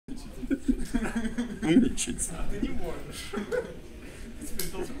Умничать. А ты не можешь. Теперь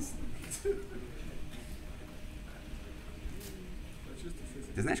должен слушать.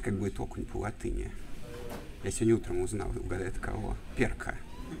 Ты знаешь, как будет окунь по латыни? Я сегодня утром узнал, угадай, от кого? Перка.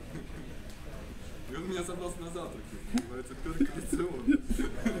 И он меня собрался на завтраке. Называется перколation.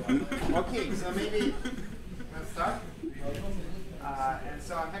 Okay, so maybe let's start. And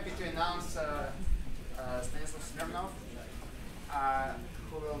so I'm happy to announce Stanislav Smirnov,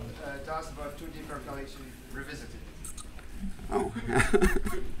 who will tell us about 2D percolation revisited. Oh.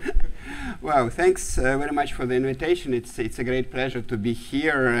 Well, thanks very much for the invitation. It's a great pleasure to be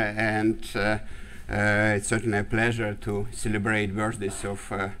here, and it's certainly a pleasure to celebrate birthdays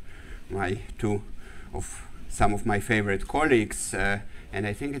of some of my favorite colleagues. And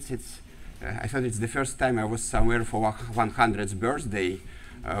I think I thought it's the first time I was somewhere for 100th birthday,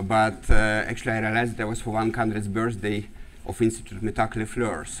 but actually I realized that I was for 100th birthday of Institute Metacle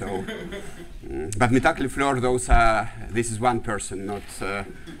Fleur. So, but Metacle Fleur, this is one person,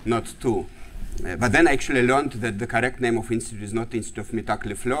 not two. But then I actually learned that the correct name of Institute is not Institute of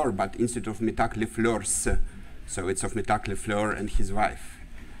Metacle Fleur, but Institute of Metacle Fleurs. So it's of Metacle Fleur and his wife.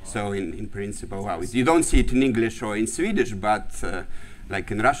 So in principle, wow, you don't see it in English or in Swedish, but like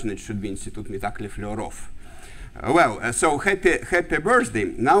in Russian, it should be Institut Metacle Fleurov. So happy birthday.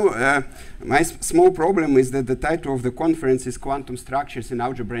 Now, my small problem is that the title of the conference is Quantum Structures in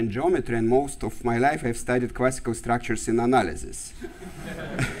Algebra and Geometry, and most of my life I've studied classical structures in analysis.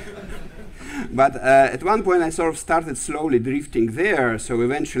 But at one point I sort of started slowly drifting there, so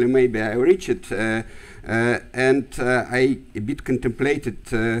eventually maybe I reach it, and I a bit contemplated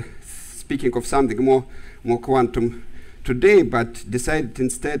speaking of something more quantum today, but decided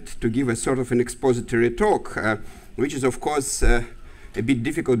instead to give a sort of an expository talk, which is of course a bit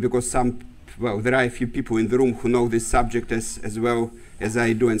difficult because there are a few people in the room who know this subject as well as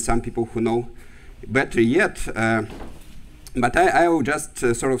I do, and some people who know better yet. But I will just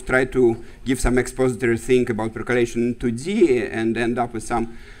sort of try to give some expository thing about percolation in 2D and end up with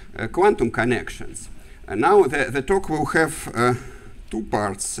some quantum connections. Now the talk will have two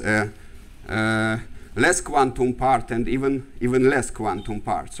parts. Less quantum part and even less quantum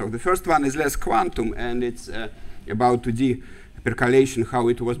part. So the first one is less quantum, and it's about 2D percolation, how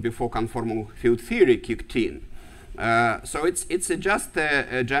it was before conformal field theory kicked in. So it's just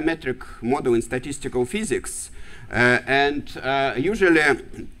a geometric model in statistical physics, and usually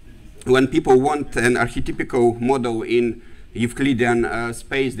when people want an archetypical model in Euclidean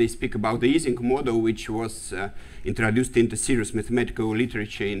space, they speak about the Ising model, which was introduced into serious mathematical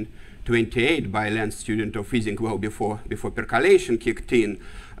literature in 28 by a Lens student of Ising well before percolation kicked in.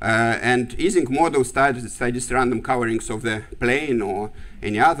 And Ising model studies random coverings of the plane or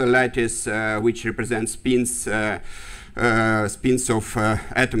any other lattice which represents spins of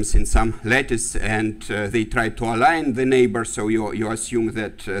atoms in some lattice, and they try to align the neighbors, so you assume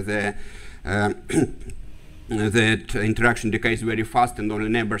that that interaction decays very fast and only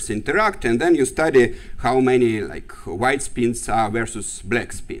neighbors interact, and then you study how many white spins are versus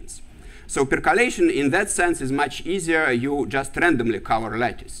black spins. So percolation in that sense is much easier. You just randomly cover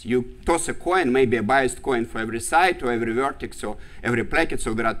lattice. You toss a coin, maybe a biased coin for every side or every vertex or every placket.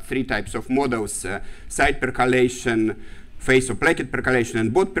 So there are three types of models: side percolation, face or placket percolation,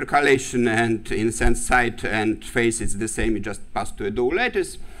 and bot percolation. And in a sense, side and face is the same. You just pass to a dual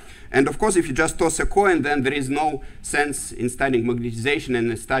lattice. And of course, if you just toss a coin, then there is no sense in studying magnetization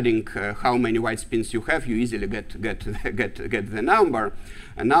and studying how many white spins you have. You easily get the number.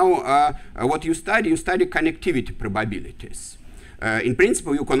 And now, what you study connectivity probabilities. In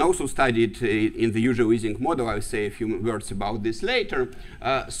principle, you can also study it in the usual Ising model. I'll say a few words about this later.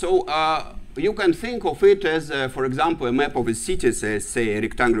 So you can think of it as, for example, a map of a city, say a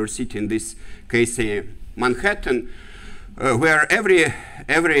rectangular city, in this case, Manhattan, where every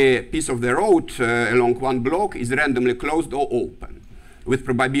piece of the road along one block is randomly closed or open, with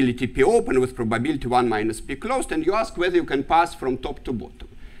probability p open, with probability 1 minus p closed, and you ask whether you can pass from top to bottom.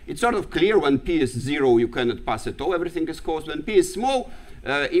 It's sort of clear when p is 0, you cannot pass at all, everything is closed. When p is small,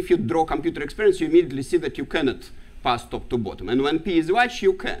 if you draw computer experience, you immediately see that you cannot pass top to bottom. And when p is large,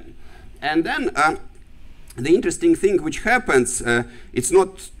 you can. And then the interesting thing which happens, it's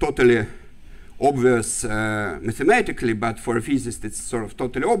not totally obvious mathematically, but for a physicist it's sort of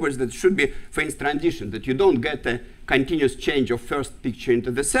totally obvious that it should be phase transition, that you don't get a continuous change of first picture into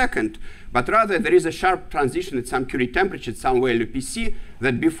the second, but rather there is a sharp transition at some Curie temperature, at some value Pc,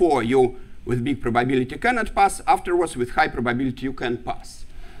 that before you, with big probability, cannot pass, afterwards with high probability you can pass.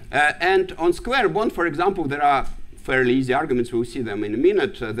 And on square bond, for example, there are fairly easy arguments. We'll see them in a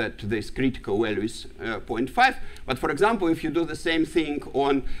minute, that this critical value is 0.5. But for example, if you do the same thing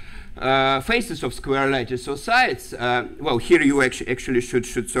on faces of square lattice or sides, well, here you actually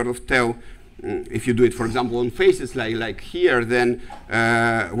should sort of tell, if you do it, for example, on faces like here, then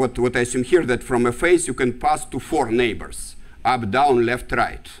what I assume here, that from a face you can pass to 4 neighbors, up, down, left,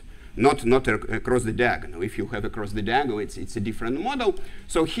 right, not across the diagonal. If you have across the diagonal, it's a different model.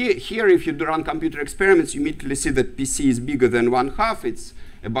 So here, if you do run computer experiments, you immediately see that PC is bigger than 1/2. It's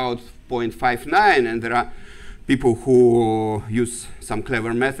about 0.59, and there are people who use some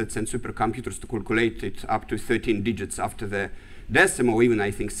clever methods and supercomputers to calculate it up to 13 digits after the decimal, even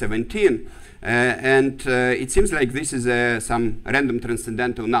I think 17. And it seems like this is some random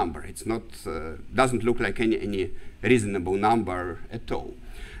transcendental number. It's not, doesn't look like any reasonable number at all.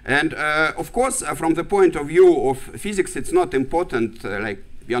 And of course, from the point of view of physics, it's not important, like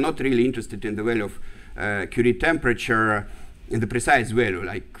we are not really interested in the value of Curie temperature in the precise value,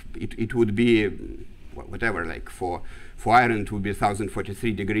 like it would be whatever, like for iron it would be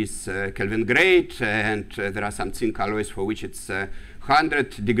 1043 degrees Kelvin grade, and there are some zinc alloys for which it's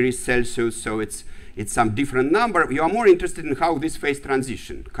 100 degrees Celsius, so it's some different number. You are more interested in how this phase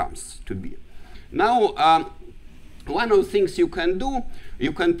transition comes to be. Now, one of the things you can do,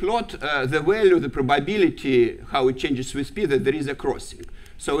 you can plot the value, the probability, how it changes with speed, that there is a crossing.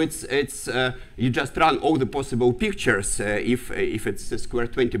 So you just run all the possible pictures. If it's a square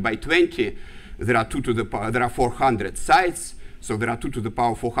 20 by 20, there are 400 sides, so there are 2 to the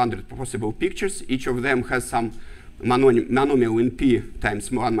power 400 possible pictures. Each of them has some monomial in p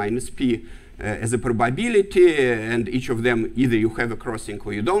times 1 minus p as a probability, and each of them either you have a crossing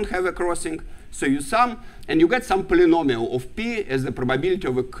or you don't have a crossing. So you sum, and you get some polynomial of p as the probability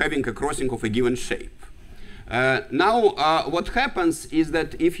of having a crossing of a given shape. Now, what happens is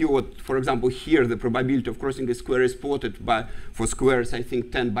that if you would, for example, here the probability of crossing a square is plotted for squares, I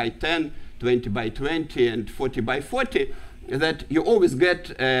think 10 by 10, 20 by 20, and 40 by 40, that you always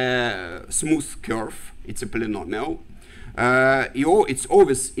get a smooth curve. It's a polynomial. It's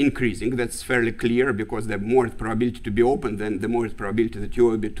always increasing. That's fairly clear, because the more probability to be open, then the more probability that you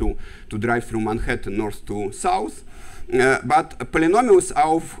will be to drive through Manhattan north to south. But polynomials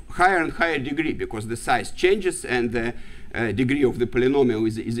are of higher and higher degree, because the size changes, and the degree of the polynomial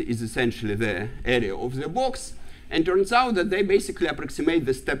is essentially the area of the box. And turns out that they basically approximate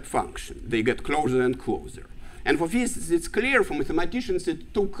the step function. They get closer and closer. And for physicists, it's clear. For mathematicians,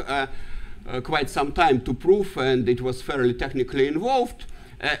 it took quite some time to prove, and it was fairly technically involved.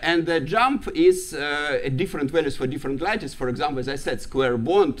 And the jump is at different values for different lattices. For example, as I said, square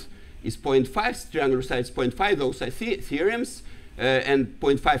bond is 0.5, triangular side is 0.5. Those are theorems. And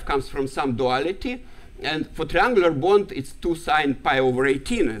 0.5 comes from some duality. And for triangular bond, it's 2 sine pi over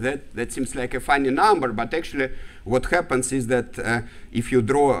 18. That seems like a funny number, but actually what happens is that if you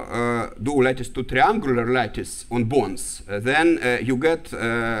draw dual lattice to triangular lattice on bonds, then you get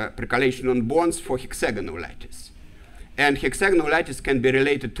percolation on bonds for hexagonal lattice. And hexagonal lattice can be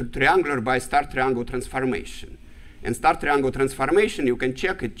related to triangular by star triangle transformation. And star triangle transformation, you can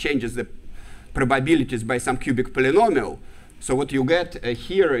check, it changes the probabilities by some cubic polynomial. So what you get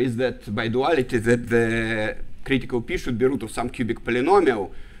here is that by duality, that the critical p should be root of some cubic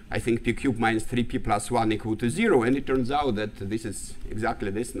polynomial. I think p cubed minus 3p plus 1 equal to 0, and it turns out that this is exactly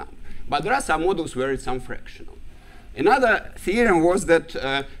this number. But there are some models where it's some fractional. Another theorem was that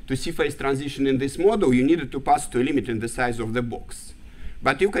to see phase transition in this model, you needed to pass to a limit in the size of the box.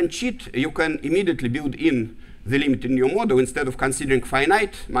 But you can cheat. You can immediately build in the limit in your model. Instead of considering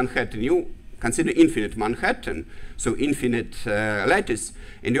finite Manhattan, you consider infinite Manhattan, so infinite lattice,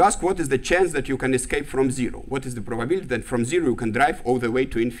 and you ask what is the chance that you can escape from 0? What is the probability that from 0 you can drive all the way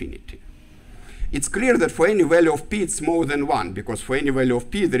to infinity? It's clear that for any value of p it's smaller than 1, because for any value of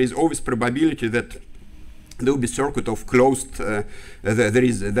p there is always probability that there will be circuit of closed,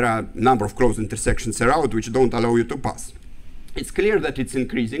 there are a number of closed intersections around which don't allow you to pass. It's clear that it's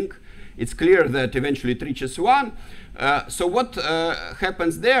increasing. It's clear that eventually it reaches 1. So what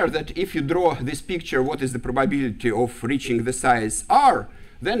happens there, that if you draw this picture, what is the probability of reaching the size r,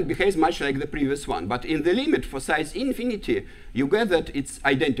 then it behaves much like the previous one. But in the limit for size infinity, you get that it's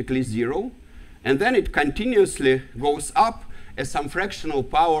identically 0, and then it continuously goes up as some fractional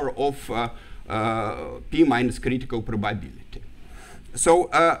power of p minus critical probability. So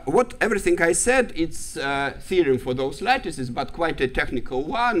everything I said, it's theorem for those lattices, but quite a technical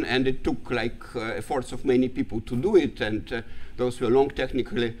one, and it took like efforts of many people to do it, and those were long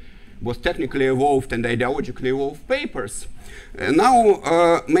both technically evolved and ideologically evolved papers.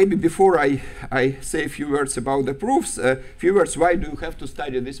 Now, maybe before I say a few words about the proofs, a few words why do you have to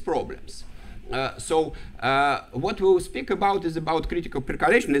study these problems? What we'll speak about is about critical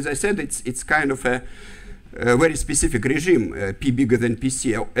percolation. As I said, it's kind of a very specific regime. P bigger than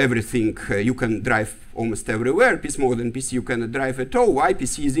PC, everything you can drive almost everywhere. P smaller than PC, you cannot drive at all. Why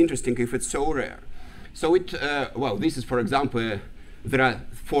PC is interesting if it's so rare? So well, this is, for example, there are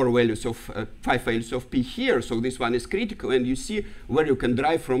 5 values of P here. So this one is critical, and you see where you can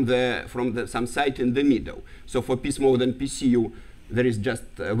drive from some site in the middle. So for P smaller than PC, there is just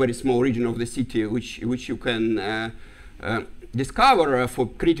a very small region of the city which you can discover. For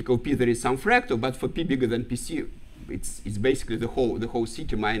critical P, there is some fractal, but for P bigger than PC, it's basically the whole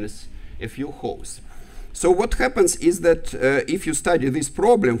city minus a few holes. So what happens is that if you study this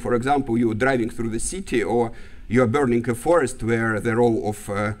problem, for example, you're driving through the city, or you are burning a forest where the role of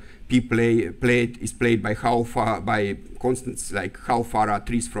P is played by by constants like how far are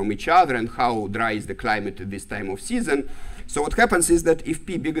trees from each other and how dry is the climate at this time of season. So what happens is that if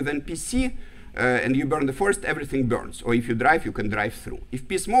P bigger than PC and you burn the forest, everything burns. Or if you drive, you can drive through. If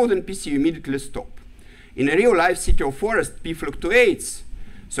P smaller than PC, you immediately stop. In a real life city or forest, P fluctuates.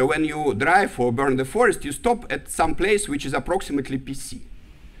 So when you drive or burn the forest, you stop at some place which is approximately PC.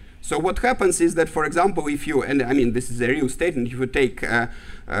 So what happens is that, for example, if you, and I mean this is a real statement, if you take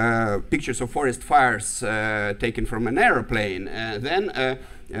pictures of forest fires taken from an airplane, then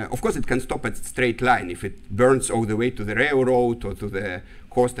of course it can stop at straight line if it burns all the way to the railroad or to the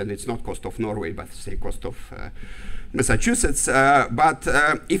coast, and it's not coast of Norway, but say coast of Massachusetts. But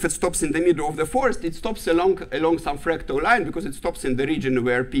if it stops in the middle of the forest, it stops along some fractal line, because it stops in the region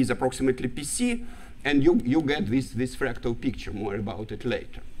where P is approximately PC, and you get this fractal picture. More about it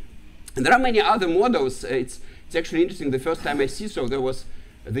later. And there are many other models. It's actually interesting. The first time I see, so there was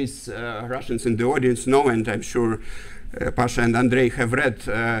these Russians in the audience know, and I'm sure Pasha and Andrei have read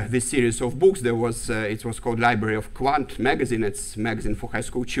this series of books. There was it was called Library of Quant magazine. It's a magazine for high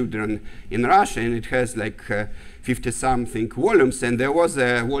school children in Russia, and it has like 50-something volumes. And there was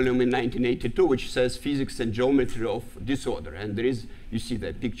a volume in 1982 which says Physics and Geometry of Disorder. And there is, you see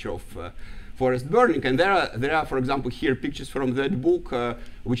the picture of forest burning, and there are, for example, here pictures from that book,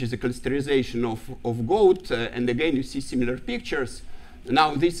 which is a clusterization of goat, and again you see similar pictures.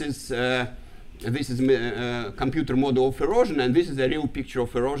 Now this is computer model of erosion, and this is a real picture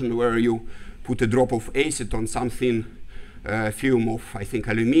of erosion where you put a drop of acid on some thin film of, I think,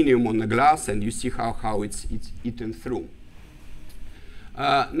 aluminium on the glass, and you see how it's eaten through.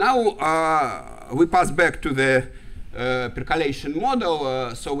 Now we pass back to the percolation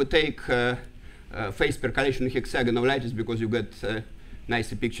model. So we take phase percolation in hexagonal lattice because you get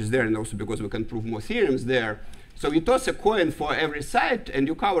nicer pictures there, and also because we can prove more theorems there. So you toss a coin for every side, and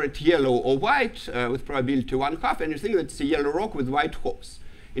you cover it yellow or white with probability 1/2, and you think that it's a yellow rock with white holes.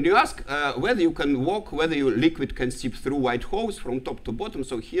 And you ask whether you can walk, whether your liquid can seep through white holes from top to bottom.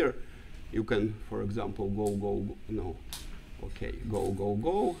 So here you can, for example, go.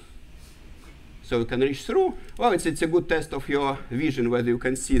 So you can reach through. Well, it's a good test of your vision whether you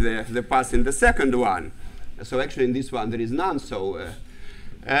can see the path in the second one. So actually in this one there is none. So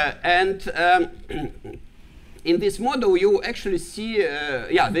in this model you actually see,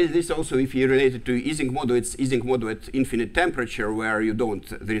 this also, if you relate it to Ising model, it's Ising model at infinite temperature where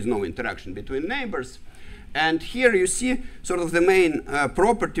there is no interaction between neighbors. And here you see sort of the main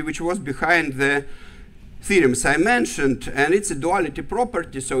property which was behind the theorems I mentioned, and it's a duality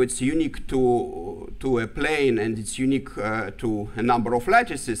property, so it's unique to a plane, and it's unique to a number of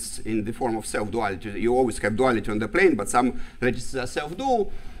lattices in the form of self-duality. You always have duality on the plane, but some lattices are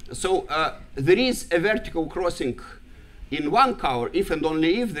self-dual. So there is a vertical crossing in one cover if and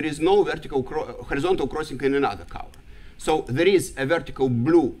only if there is no horizontal crossing in another cover. So there is a vertical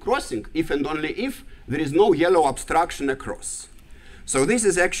blue crossing if and only if there is no yellow obstruction across. So this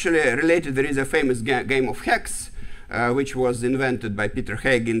is actually related. There is a famous game of hex, which was invented by Peter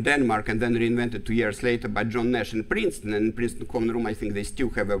Haig in Denmark and then reinvented 2 years later by John Nash in Princeton. And in Princeton Common Room, I think they still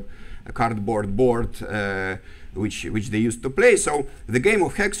have a cardboard board which they used to play. So the game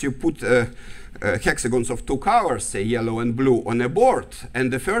of hex, you put hexagons of 2 colors, say yellow and blue, on a board,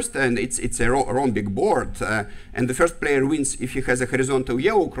 and it's a rhombic board, and the first player wins if he has a horizontal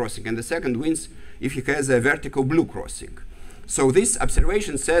yellow crossing, and the second wins if he has a vertical blue crossing. So this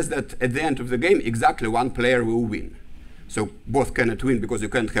observation says that at the end of the game, exactly one player will win. So both cannot win because you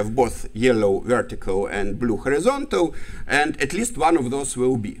can't have both yellow vertical and blue horizontal, and at least one of those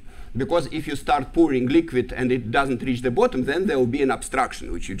will be. Because if you start pouring liquid and it doesn't reach the bottom, then there will be an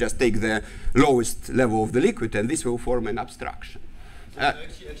obstruction, which you just take the lowest level of the liquid, and this will form an obstruction.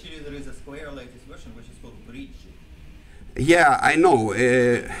 Actually, there is a square lattice version which is called bridge. Yeah, I know.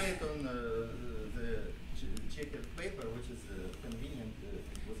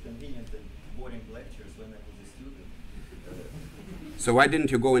 So why didn't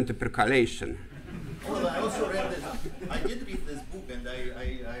you go into percolation? Well, I also read this. I did read this book, and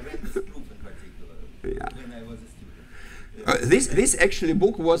I read this proof in particular when I was a student. This actually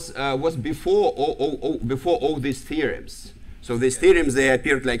book was before all these theorems. So these theorems, they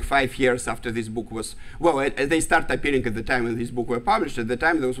appeared like 5 years after this book was, well, they started appearing at the time when this book were published. At the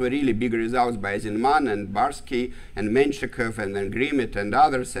time, those were really big results by Zinman and Barsky and Menshikov and then Grimmett and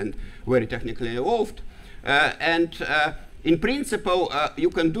others, and very technically evolved. In principle, you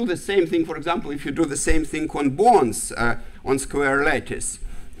can do the same thing. For example, if you do the same thing on bonds on square lattice,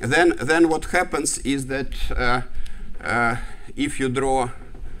 then what happens is that if you draw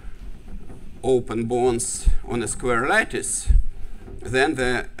open bonds on a square lattice, then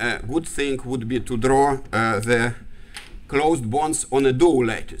the good thing would be to draw the closed bonds on a dual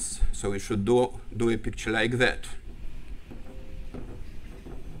lattice. So we should do a picture like that.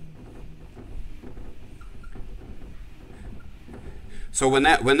 So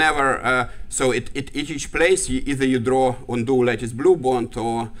whenever, so at each place, either you draw on dual lattice blue bond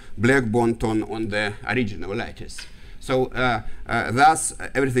or black bond on the original lattice. So thus,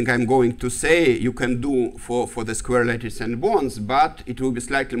 everything I'm going to say you can do for the square lattice and bonds, but it will be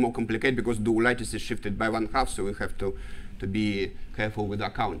slightly more complicated because dual lattice is shifted by 1/2, so we have to be careful with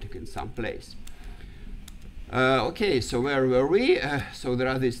accounting in some place. Okay, so where were we? So there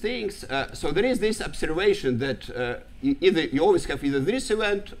are these things. So there is this observation that either you always have either this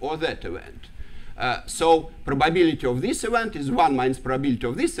event or that event. So probability of this event is 1 minus probability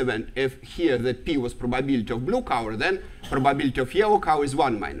of this event. If here the P was probability of blue cover, then probability of yellow cover is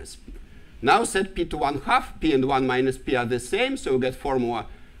 1 minus P. Now set P to 1/2. P and 1 minus P are the same, so we get formula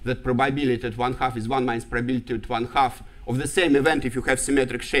that probability at 1/2 is 1 minus probability at 1/2 of the same event. If you have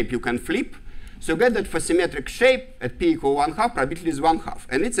symmetric shape, you can flip. So you get that for symmetric shape at P equal 1/2, probability is 1/2.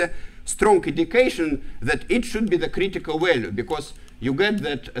 And it's a strong indication that it should be the critical value, because you get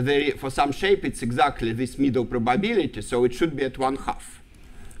that for some shape it's exactly this middle probability, so it should be at 1/2.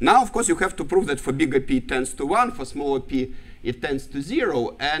 Now, of course, you have to prove that for bigger P it tends to 1, for smaller P it tends to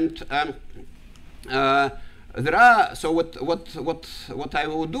 0. And there are, so what I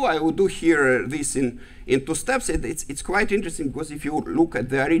will do here this in 2 steps. It's quite interesting because if you look at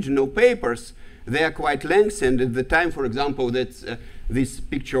the original papers, they are quite lengthy, and at the time, for example, that's this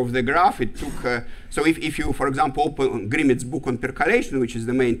picture of the graph, it took, so if you, for example, open Grimmett's book on percolation, which is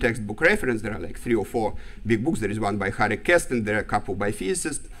the main textbook reference, there are like 3 or 4 big books. There is one by Harry Kesten, there are a couple by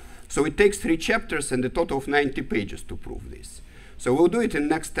physicists. So it takes 3 chapters and a total of 90 pages to prove this. So we'll do it in the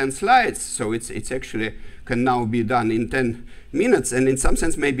next 10 slides. So it's actually can now be done in 10 minutes. And in some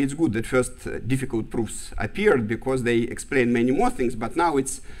sense, maybe it's good that first difficult proofs appeared because they explain many more things. But now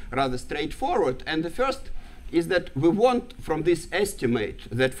it's rather straightforward. And the first is that we want from this estimate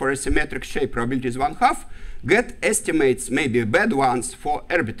that for a symmetric shape probability is 1/2, get estimates, maybe bad ones, for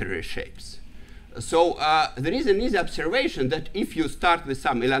arbitrary shapes. So there is an easy observation that if you start with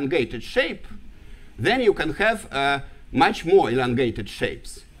some elongated shape, then you can have much more elongated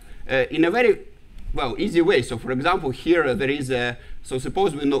shapes in a very easy way. So for example, here there is a, so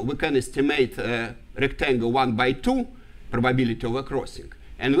suppose we can estimate rectangle 1/2 probability of a crossing,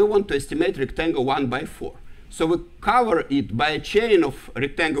 and we want to estimate rectangle 1/4. So we cover it by a chain of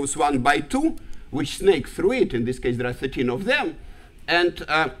rectangles 1/2, which snake through it. In this case, there are 13 of them, and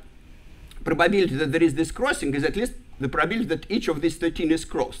probability that there is this crossing is at least the probability that each of these 13 is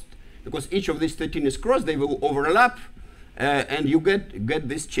crossed. Because each of these 13 is crossed, they will overlap, and you get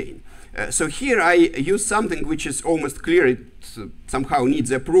this chain. So here I use something which is almost clear. It somehow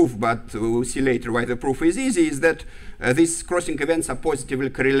needs a proof, but we will see later why the proof is easy, is that these crossing events are positively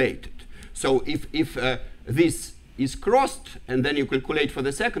correlated. So if this is crossed, and then you calculate for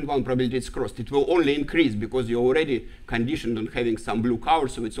the second one probability it's crossed, it will only increase because you're already conditioned on having some blue cover,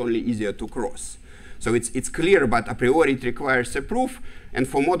 so it's only easier to cross. So it's clear, but a priori it requires a proof. And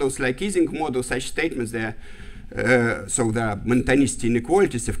for models like Ising model, such statements there, so the Montanistic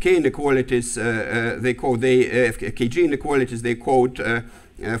inequalities, FK inequalities, FKG inequalities, they quote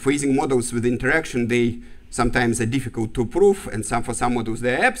for Ising models with interaction, they sometimes are difficult to prove, and for some models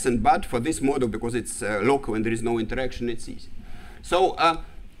they're absent, but for this model, because it's local and there is no interaction, it's easy. So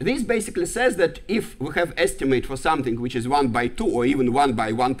this basically says that if we have estimate for something which is 1/2 or even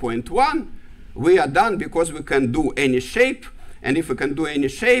 1/1.1, we are done because we can do any shape. And if we can do any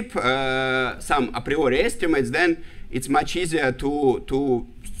shape, some a priori estimates, then it's much easier to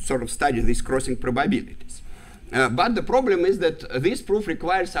sort of study these crossing probabilities. But the problem is that this proof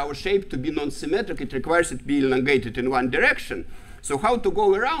requires our shape to be non-symmetric. It requires it to be elongated in one direction. So how to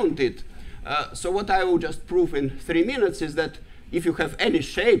go around it? So what I will just prove in 3 minutes is that if you have any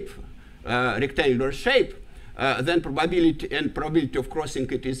shape, rectangular shape, then probability of crossing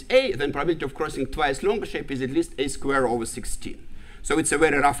it is A, then probability of crossing twice longer shape is at least A squared over 16. So it's a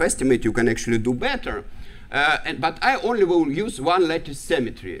very rough estimate. You can actually do better. But I only will use one lattice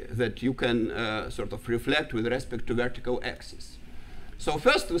symmetry that you can sort of reflect with respect to vertical axis. So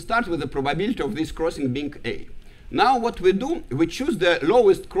first we start with the probability of this crossing being A. Now what we do, we choose the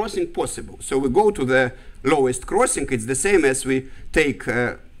lowest crossing possible. So we go to the lowest crossing. It's the same as we take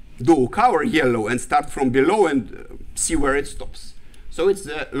dual color yellow and start from below and see where it stops. So it's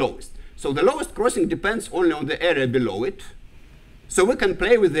the lowest. So the lowest crossing depends only on the area below it. So we can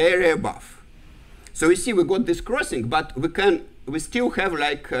play with the area above. So you see we got this crossing, but we still have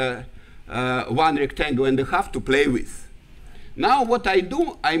like 1 rectangle and a half to play with. Now what I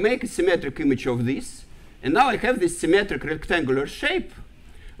do, I make a symmetric image of this, and now I have this symmetric rectangular shape,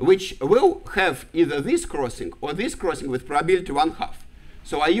 which will have either this crossing or this crossing with probability 1/2.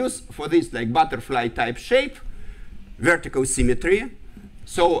 So I use for this like butterfly type shape, vertical symmetry.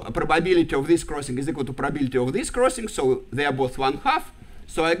 So a probability of this crossing is equal to probability of this crossing, so they are both 1/2.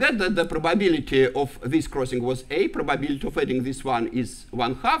 So I get that the probability of this crossing was A, probability of adding this one is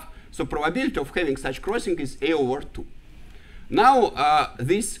 1/2, so probability of having such crossing is A over 2. Now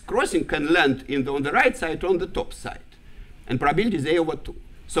this crossing can land on the right side or on the top side, and probability is A over 2.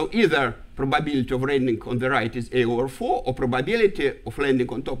 So either probability of landing on the right is A over 4, or probability of landing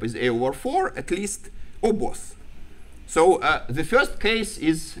on top is A over 4 at least, or both. So the first case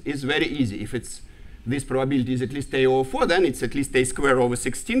is very easy. If this probability is at least A over 4, then it's at least A squared over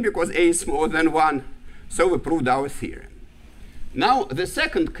 16 because A is smaller than 1. So we proved our theorem. Now the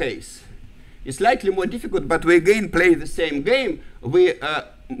second case is slightly more difficult, but we again play the same game. We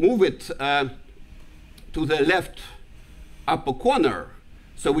move it to the left upper corner.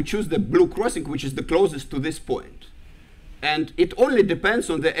 So we choose the blue crossing, which is the closest to this point. And it only depends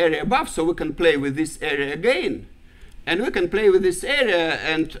on the area above, so we can play with this area again. And we can play with this area,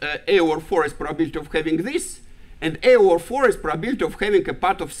 and A over 4 is probability of having this, and A over 4 is probability of having a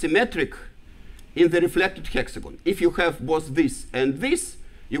part of symmetric in the reflected hexagon. If you have both this and this,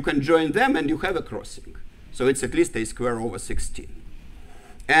 you can join them and you have a crossing. So it's at least A squared over 16.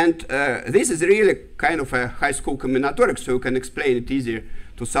 And this is really kind of a high school combinatorics, so you can explain it easier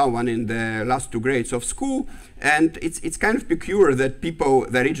to someone in the last 2 grades of school. And it's kind of peculiar that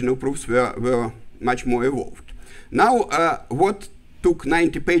the original proofs were much more evolved. Now, what took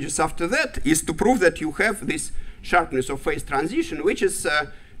 90 pages after that is to prove that you have this sharpness of phase transition, which is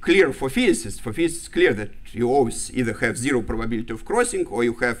clear for physicists. For physicists, it's clear that you always either have 0 probability of crossing, or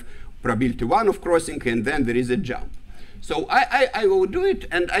you have probability 1 of crossing, and then there is a jump. So I will do it,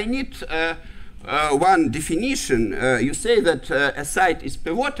 and I need one definition. You say that a site is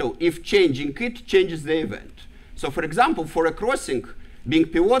pivotal if changing it changes the event. So for example, for a crossing, being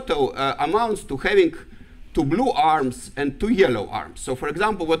pivotal amounts to having 2 blue arms and 2 yellow arms. So for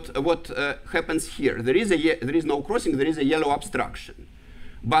example, what happens here? There is no crossing, there is a yellow obstruction.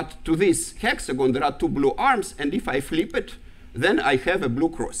 But to this hexagon, there are 2 blue arms, and if I flip it, then I have a blue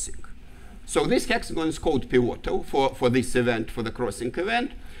crossing. So this hexagon is called pivotal for this event, for the crossing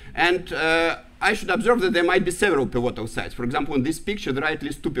event. And I should observe that there might be several pivotal sides. For example, in this picture, there are at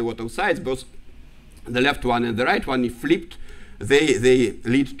least 2 pivotal sides, both the left one and the right one. If flipped, they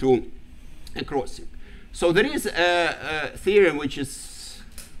lead to a crossing. So there is a theorem which is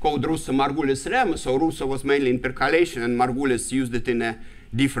called Russo-Margulis rem. So Russo was mainly in percolation, and Margulis used it in a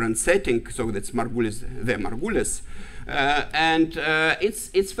different setting. So that's Margulis, the Margulis. And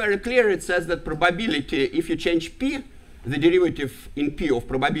it's very clear. It says that probability, if you change P, the derivative in P of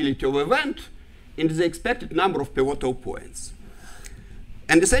probability of event is the expected number of pivotal points.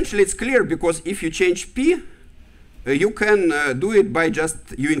 And essentially it's clear because if you change P, you can do it by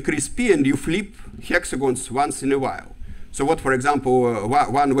you increase P and you flip hexagons once in a while. So what, for example,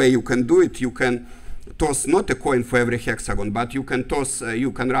 one way you can do it, you can toss not a coin for every hexagon, but you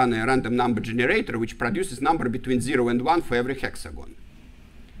can run a random number generator which produces number between 0 and 1 for every hexagon.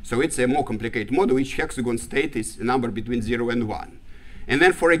 So it's a more complicated model. Each hexagon state is a number between 0 and 1. And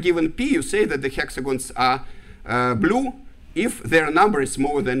then for a given P, you say that the hexagons are blue if their number is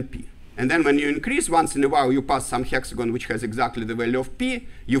smaller than P. And then when you increase once in a while, you pass some hexagon which has exactly the value of P,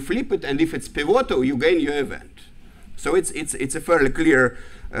 you flip it, and if it's pivotal, you gain your event. So it's a fairly clear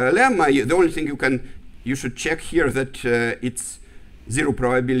lemma. The only thing you should check here that it's 0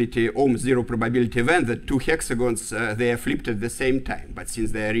 probability, almost 0 probability event that 2 hexagons, they are flipped at the same time. But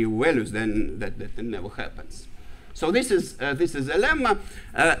since they are real values, then that never happens. So this is a lemma.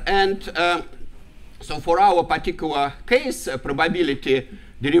 So for our particular case, probability,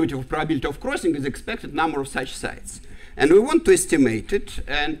 derivative of probability of crossing is expected number of such sites. and we want to estimate it,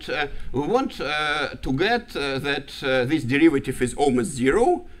 and we want to get that this derivative is almost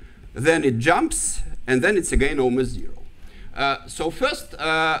 0, then it jumps, and then it's again almost 0. So first,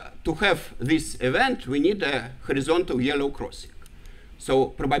 to have this event, we need a horizontal yellow crossing. So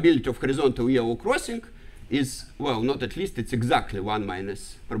probability of horizontal yellow crossing is, well, not at least, it's exactly 1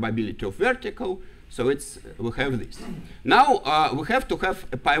 minus probability of vertical. So it's, we have this. Now we have to have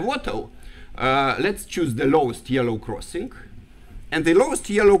a pivotal. Let's choose the lowest yellow crossing. And the lowest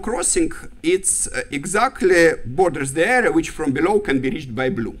yellow crossing, it's exactly borders the area which from below can be reached by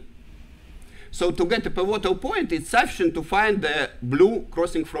blue. So to get a pivotal point, it's sufficient to find the blue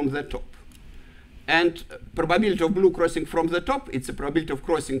crossing from the top. And probability of blue crossing from the top, it's a probability of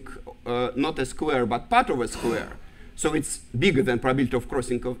crossing not a square, but part of a square. So it's bigger than probability of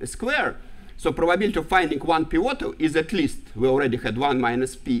crossing of a square. So probability of finding one pivotal is at least, we already had 1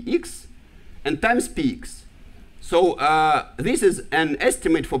 minus px, and times px. So this is an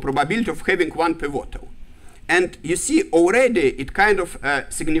estimate for probability of having one pivotal. And you see already it kind of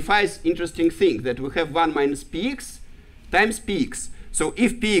signifies interesting thing, that we have 1 minus px times px. So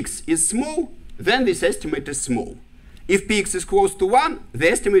if px is small, then this estimate is small. If px is close to 1,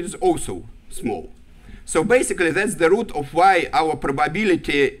 the estimate is also small. So basically that's the root of why our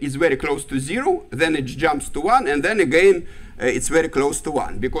probability is very close to 0, then it jumps to 1, and then again it's very close to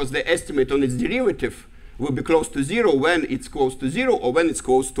 1, because the estimate on its derivative will be close to 0 when it's close to 0 or when it's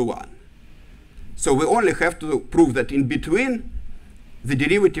close to 1. So we only have to prove that in between the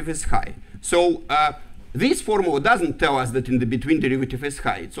derivative is high. So this formula doesn't tell us that in the between derivative is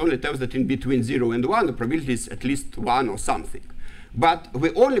high. It only tells that in between 0 and 1 the probability is at least 1 or something. But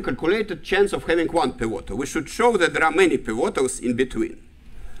we only calculated chance of having one pivotal. We should show that there are many pivotals in between.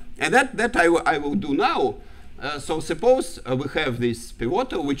 And that I will do now. So suppose we have this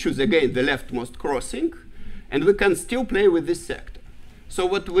pivotal. We choose again the leftmost crossing. And we can still play with this sector. So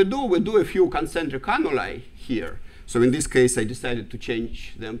what we do a few concentric annuli here. So in this case, I decided to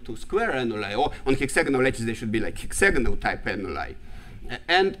change them to square annuli. Or on hexagonal lattice, they should be like hexagonal type annuli.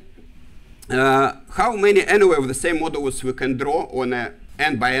 And how many annuli of the same modulus we can draw on a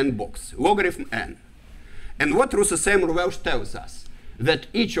n by n box? Logarithm n. And what Russo-Seymour-Welsh tells us? That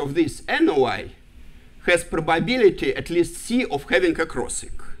each of these annuli has probability at least c of having a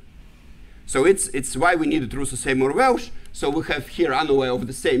crossing. So it's why we needed Russo-Seymour-Welsh. So we have here annuli of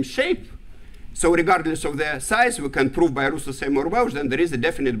the same shape. So regardless of their size, we can prove by Russo-Seymour-Welsh that there is a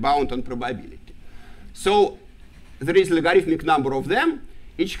definite bound on probability. So there is logarithmic number of them.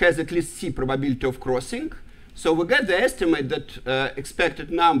 Each has at least c probability of crossing. So we get the estimate that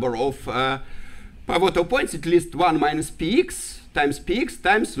expected number of pivotal points at least 1 minus px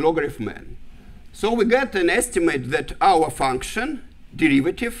times logarithm n. So we get an estimate that our function,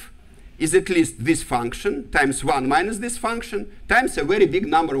 derivative, is at least this function times 1 minus this function times a very big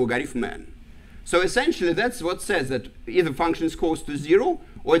number logarithm n. So essentially that's what says that either function is close to 0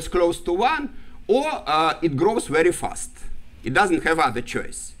 or it's close to 1 or it grows very fast. It doesn't have other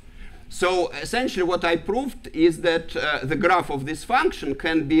choice. So essentially what I proved is that the graph of this function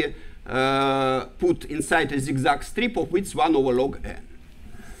can be put inside a zigzag strip of width 1 over log n.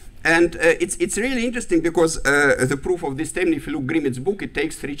 And it's really interesting because the proof of this statement, if you look Grimmets' book, it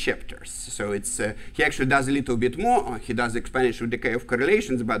takes 3 chapters. So it's he actually does a little bit more. He does exponential decay of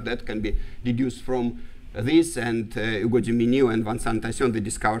correlations, but that can be deduced from this. And Hugo de Menil and Vincent Tassion, they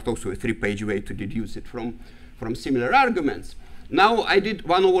discovered also a 3-page way to deduce it from similar arguments. Now I did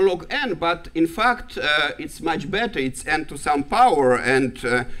 1 over log n, but in fact it's much better. It's n to some power, and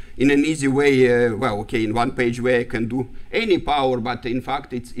in an easy way, well, okay, in 1-page way I can do any power, but in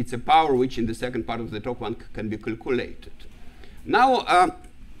fact it's a power which in the second part of the talk one can be calculated. Now,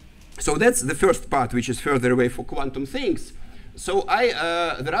 so that's the first part, which is further away for quantum things. So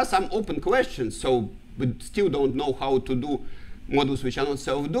there are some open questions, so we still don't know how to do models which are not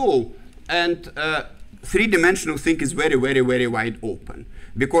self-dual. And 3-dimensional thing is very, very, very wide open.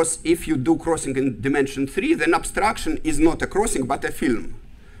 Because if you do crossing in dimension 3, then abstraction is not a crossing, but a film.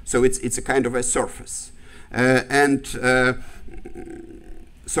 So it's a kind of a surface. So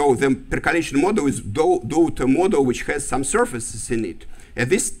the percolation model is due to a model which has some surfaces in it. At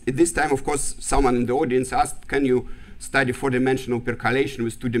this time, of course, someone in the audience asked, can you study 4-dimensional percolation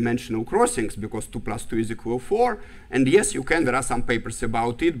with 2-dimensional crossings, because 2 plus 2 is equal to 4? And yes, you can. There are some papers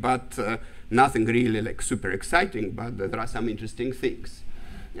about it, but nothing really like super exciting, but there are some interesting things.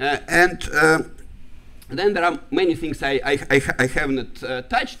 Then there are many things I have not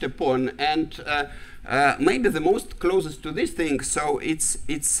touched upon, and maybe the most closest to this thing, so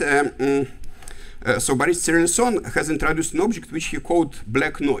so Boris Cyrilson has introduced an object which he called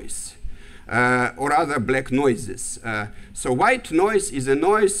black noise. or other black noises. So white noise is a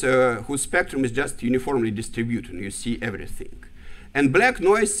noise whose spectrum is just uniformly distributed, and you see everything. And black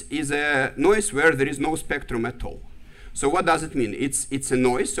noise is a noise where there is no spectrum at all. So what does it mean? It's a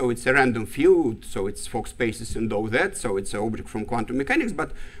noise, so it's a random field, so it's Fock spaces and all that, so it's an object from quantum mechanics,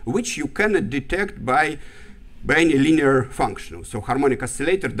 but which you cannot detect by any linear function. So harmonic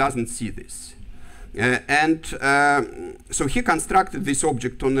oscillator doesn't see this. So he constructed this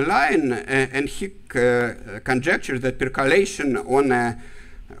object on a line, and he conjectured that percolation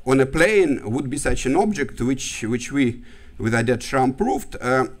on a plane would be such an object, which we, with Adet Schramm, proved.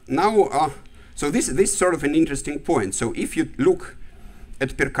 So this is sort of an interesting point. So if you look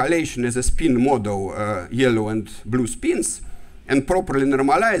at percolation as a spin model, yellow and blue spins, and properly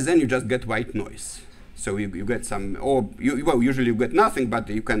normalize, then you just get white noise. So you get some, or well, usually you get nothing, but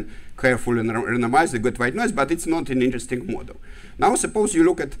you can carefully normalize, you get white noise, but it's not an interesting model. Now suppose you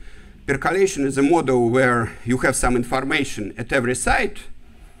look at percolation as a model where you have some information at every site,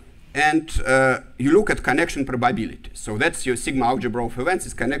 and you look at connection probabilities. So that's your sigma algebra of events,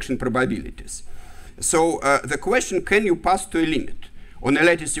 is connection probabilities. So the question, can you pass to a limit? On a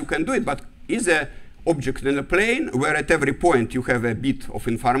lattice you can do it, but is a object in a plane where at every point you have a bit of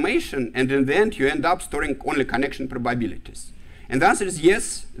information, and in the end you end up storing only connection probabilities? And the answer is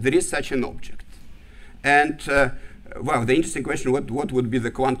yes, there is such an object. And well, the interesting question, what would be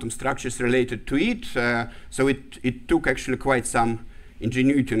the quantum structures related to it? So it took actually quite some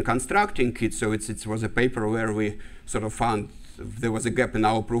ingenuity in constructing it. So it was a paper where we sort of found there was a gap in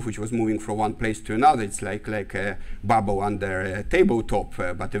our proof which was moving from one place to another. It's like a bubble under a tabletop,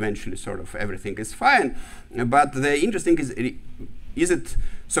 but eventually sort of everything is fine. But the interesting is it,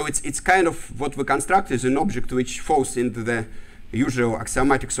 so it's kind of what we construct is an object which falls into the usual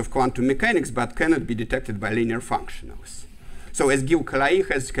axiomatics of quantum mechanics, but cannot be detected by linear functionals. So as Gil Kalai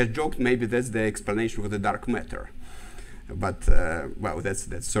has joked, maybe that's the explanation for the dark matter. But well,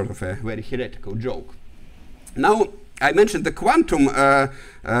 that's sort of a very heretical joke. Now, I mentioned the quantum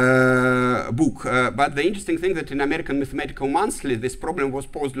book, but the interesting thing that in American Mathematical Monthly, this problem was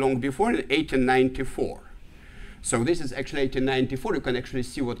posed long before, in 1894. So this is actually 1894. You can actually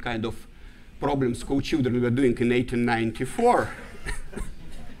see what kind of problems school children were doing in 1894.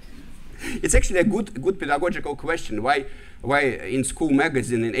 It's actually a good pedagogical question. Why in school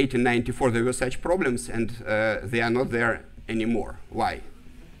magazine in 1894 there were such problems and they are not there anymore? Why?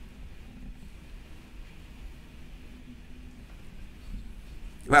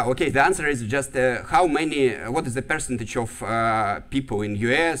 Well, okay, the answer is just what is the percentage of people in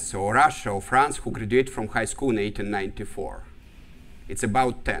US or Russia or France who graduate from high school in 1894? It's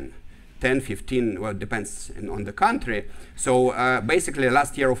about 10, 15, well, it depends on the country. So basically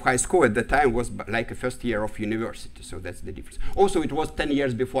last year of high school at the time was like a first year of university, so that's the difference. Also, it was 10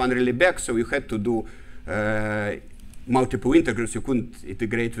 years before Henri Lebesgue, so you had to do multiple integrals. You couldn't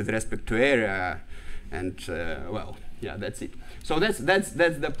integrate with respect to area, and well, yeah, that's it. So that's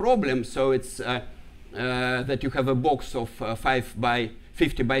the problem. So it's that you have a box of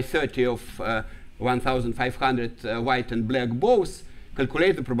 50 by 30 of 1,500 white and black balls.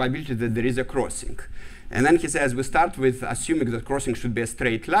 Calculate the probability that there is a crossing. And then he says we start with assuming that crossing should be a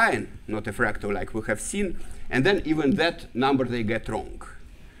straight line, not a fractal like we have seen. And then even that number they get wrong.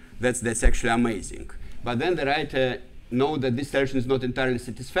 That's actually amazing. But then the writer knows that this solution is not entirely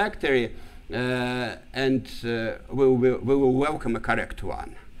satisfactory. And we will welcome a correct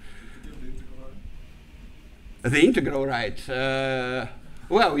one. The integral, right?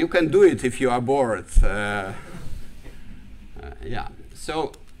 Well, you can do it if you are bored. Yeah.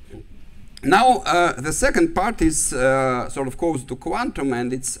 So now the second part is sort of close to quantum,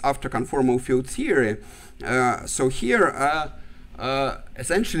 and it's after conformal field theory. So here,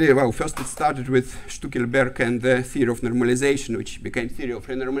 essentially, well, first it started with Stuckelberg and the theory of normalization, which became theory of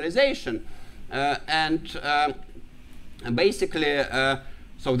renormalization. And basically,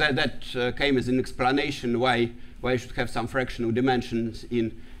 so that came as an explanation why you should have some fractional dimensions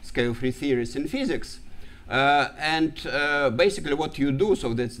in scale-free theories in physics. Basically what you do,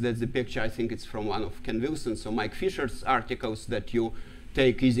 so that's the picture, I think it's from one of Ken Wilson's or Mike Fisher's articles, that you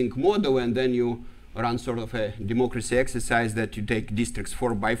take Ising model and then you run sort of a democracy exercise that you take districts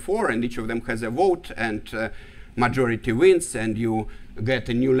 4 by 4 and each of them has a vote and majority wins, and you get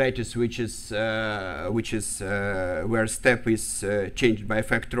a new lattice which is where step is changed by a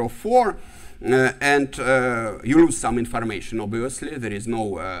factor of 4, and you lose some information. Obviously, there is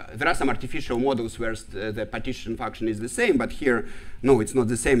no. There are some artificial models where the partition function is the same, but here, no, it's not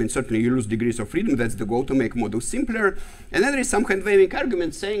the same, and certainly you lose degrees of freedom. That's the goal, to make models simpler. And then there is some hand-waving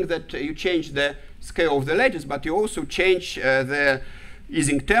argument saying that you change the scale of the lattice, but you also change the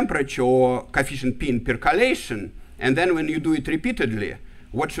Ising temperature or coefficient P in percolation, and then when you do it repeatedly,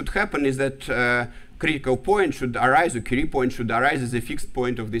 what should happen is that critical point should arise, or Curie point should arise as a fixed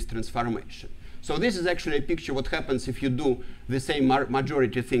point of this transformation. So this is actually a picture what happens if you do the same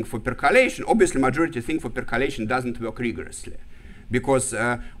majority thing for percolation. Obviously, majority thing for percolation doesn't work rigorously, because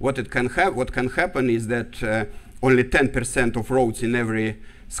what can happen is that only 10% of roads in every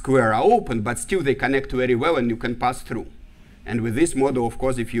square are open, but still they connect very well and you can pass through. And with this model, of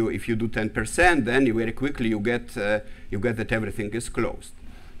course, if you do 10%, then you very quickly you get that everything is closed.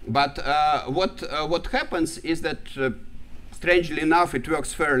 But what happens is that strangely enough, it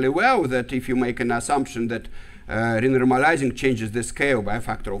works fairly well that if you make an assumption that renormalizing changes the scale by a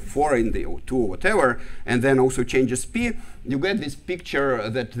factor of 4 in the O2 or whatever, and then also changes P, you get this picture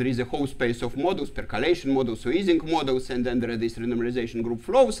that there is a whole space of models, percolation models, or Ising models, and then there are these renormalization group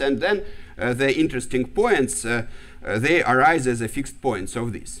flows, and then the interesting points, they arise as a fixed points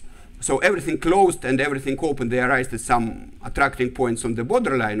of this. So everything closed and everything open, they arise as some attracting points on the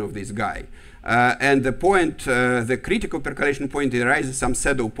borderline of this guy. And the point, the critical percolation point, it arises some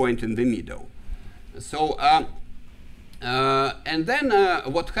saddle point in the middle. So, and then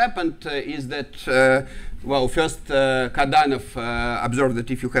what happened is that, well, first Kardanov observed that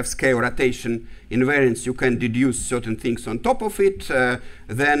if you have scale rotation invariance, you can deduce certain things on top of it.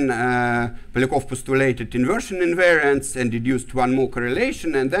 Then Polyakov postulated inversion invariance and deduced one more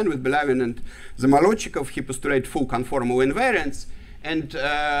correlation. And then with Belavin and Zamolodchikov, he postulated full conformal invariance. And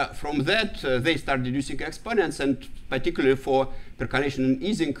from that, they start deducing exponents, and particularly for percolation and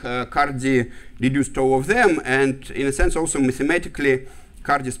Ising, Cardy deduced all of them. And in a sense, also mathematically,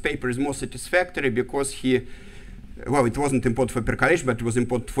 Cardy's paper is more satisfactory because he, well, it wasn't important for percolation, but it was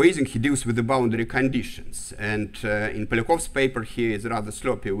important for Ising. He deals with the boundary conditions. And in Polyakov's paper, he is rather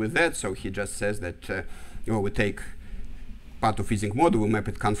sloppy with that. So he just says that, well, we take part of Ising model, we map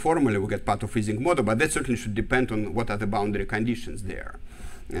it conformally, we get part of Ising model, but that certainly should depend on what are the boundary conditions there.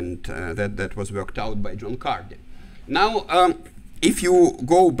 And that was worked out by John Cardy. Now, if you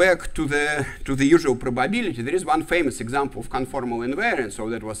go back to the usual probability, there is one famous example of conformal invariance, so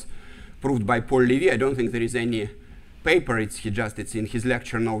that was proved by Paul Levy. I don't think there is any paper, it's in his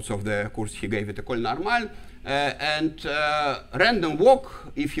lecture notes of the course he gave at École Normale. And random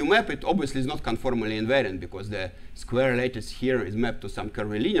walk, if you map it, obviously is not conformally invariant because the square lattice here is mapped to some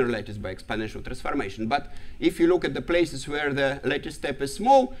curvilinear lattice by exponential transformation. But if you look at the places where the lattice step is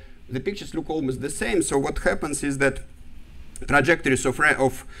small, the pictures look almost the same. So what happens is that trajectories of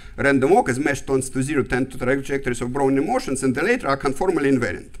random walk as mesh tends to 0 tend to trajectories of Brownian motions, and the later are conformally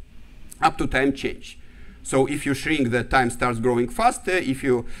invariant up to time change. So if you shrink, the time starts growing faster. If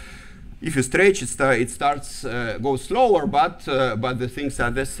you stretch, it starts goes slower, but the things are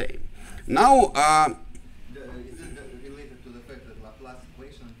the same. Now, is it related to the fact that Laplace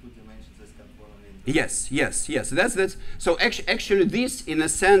equation in 2 dimensions is conformally? Yes. That's so. Actually, this, in a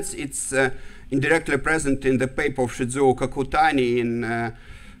sense, it's indirectly present in the paper of Shizuo Kakutani in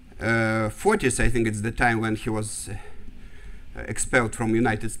 40s. I think it's the time when he was expelled from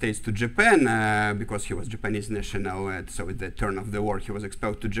United States to Japan because he was Japanese national. So at the turn of the war, he was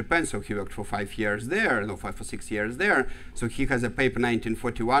expelled to Japan. So he worked for 5 years there, no, 5 or 6 years there. So he has a paper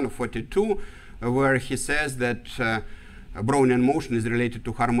 1941 or 42 where he says that Brownian motion is related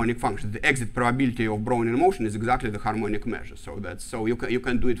to harmonic function. The exit probability of Brownian motion is exactly the harmonic measure. So that's so you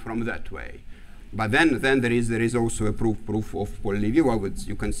can do it from that way. But then there is also a proof of Paul Levy, which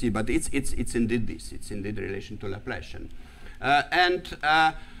you can see. But it's indeed this. It's indeed relation to Laplacian.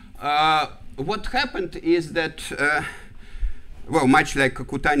 What happened is that, well, much like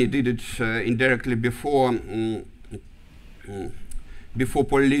Kakutani did it indirectly before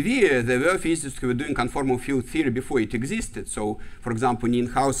Paul Levy, there were physicists who were doing conformal field theory before it existed. So, for example,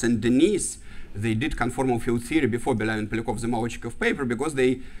 Nienhaus and Denis, they did conformal field theory before Belavin, Polyakov, Zamolodchikov paper because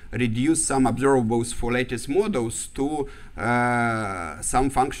they reduced some observables for lattice models to some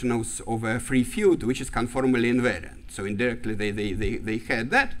functionals of a free field, which is conformally invariant. So indirectly, they had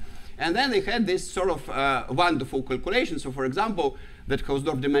that. And then they had this sort of wonderful calculation. So for example, that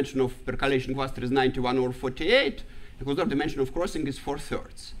Hausdorff dimension of percolation cluster is 91 or 48. The Hausdorff dimension of crossing is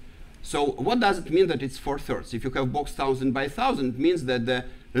 4/3. So what does it mean that it's 4/3? If you have box 1000 by 1000, it means that the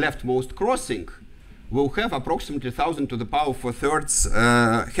leftmost crossing will have approximately 1000 to the power 4/3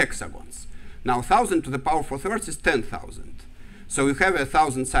 hexagons. Now 1000 to the power 4/3 is 10,000. So you have a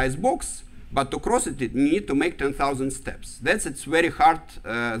 1000 size box, but to cross it, you need to make 10,000 steps. It's very hard.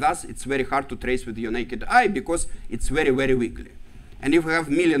 Thus, it's very hard to trace with your naked eye because it's very, very wiggly. And if you have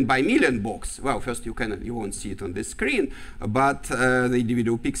million by million box, well, first you won't see it on the screen, but the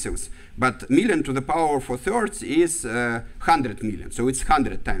individual pixels. But million to the power of 4/3 is 100 million. So it's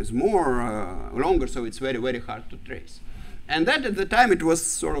 100 times more, longer, so it's very, very hard to trace. And that at the time it was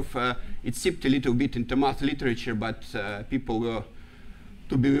sort of, it seeped a little bit into math literature, but people were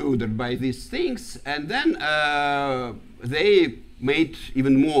to be bewildered by these things. And then they made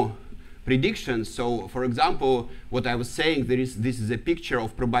even more predictions. So, for example, what I was saying, this is a picture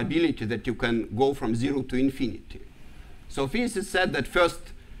of probability that you can go from 0 to infinity. So physicists said that first,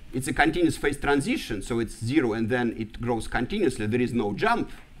 it's a continuous phase transition, so it's 0 and then it grows continuously. There is no jump.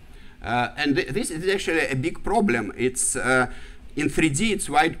 And this is actually a big problem. It's in 3D, it's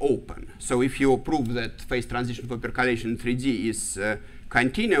wide open. So if you prove that phase transition for percolation in 3D is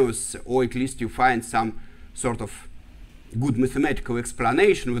continuous, or at least you find some sort of good mathematical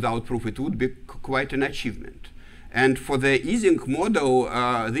explanation without proof, it would be quite an achievement. And for the Ising model,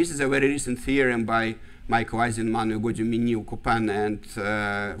 this is a very recent theorem by Michael Eisenman, Ugodio Minil, Kopan, and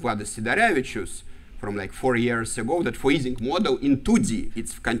Vladas Sidarevičius from like 4 years ago, that for Ising model in 2D,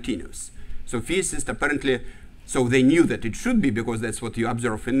 it's continuous. So physicists apparently, so they knew that it should be because that's what you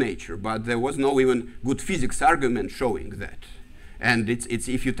observe in nature, but there was no even good physics argument showing that. And it's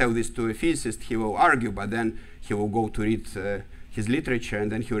if you tell this to a physicist, he will argue, but then he will go to read his literature,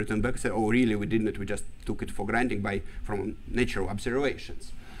 and then he will return back and say, oh, really, we didn't, we just took it for granted from natural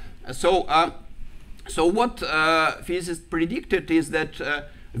observations. So what physicists predicted is that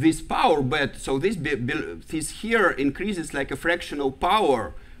this power bet, so this here increases like a fractional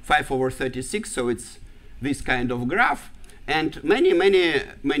power, 5/36, so it's this kind of graph, and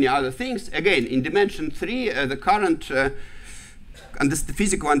many other things. Again, in dimension 3, the current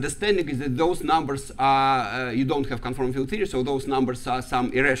physical understanding is that those numbers are, you don't have conformal field theory, so those numbers are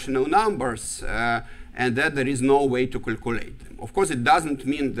some irrational numbers, and that there is no way to calculate them. Of course, it doesn't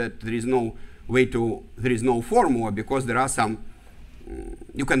mean that there is no way to, there is no formula, because there are some,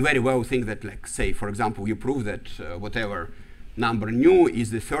 you can very well think that, like, say, for example, you prove that whatever number nu is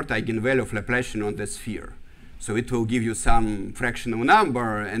the third eigenvalue of Laplacian on the sphere. So it will give you some fractional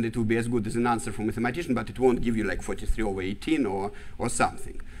number, and it will be as good as an answer for mathematician, but it won't give you like 43/18 or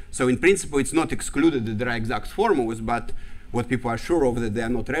something. So in principle, it's not excluded that there are exact formulas, but what people are sure of that they are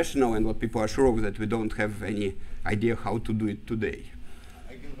not rational, and what people are sure of that we don't have any idea how to do it today.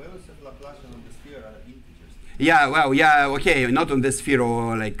 Eigenvalues of Laplacian on the sphere are integers. Yeah, well, yeah, okay, not on the sphere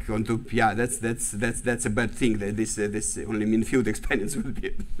or like onto, yeah, that's a bad thing. That this only mean field exponents would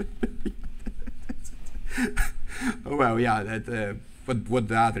be. Well, yeah, that, what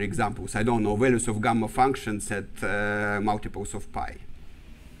the other examples? I don't know, values of gamma functions at multiples of pi.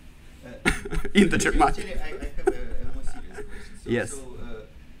 Integer math. Actually, I have a more serious question. So, yes. So,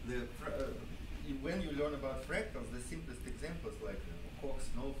 when you learn about fractals, the simplest examples like Hawk,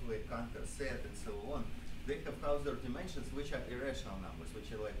 snowflake, Cantor set, and so on, they have Hausdorff dimensions which are irrational numbers,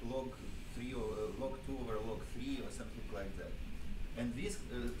 which are like log 3 or log 2 over log 3 or something like that. And these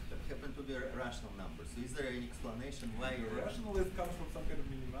happen to be rational numbers. So is there any explanation why Rational comes from some kind of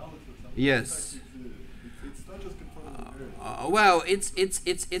minimality or something? Yes. It's not just conformal. Well,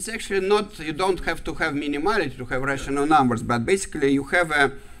 it's actually not. You don't have to have minimality to have rational numbers, but basically you have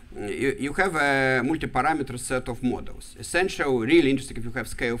a multi-parameter set of models. Essentially, really interesting. If you have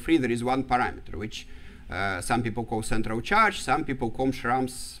scale 3, there is one parameter which some people call central charge, some people call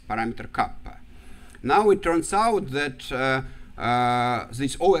Schramm's parameter kappa. Now it turns out that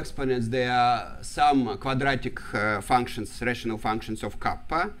these O exponents, they are some quadratic functions, rational functions of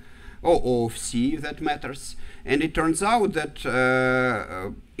kappa, or of C, if that matters. And it turns out that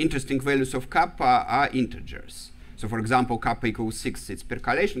interesting values of kappa are integers. So for example, kappa equals 6, it's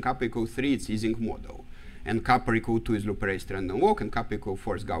percolation, kappa equals 3, it's Ising model. And kappa equal 2 is loop-erased random walk, and kappa equal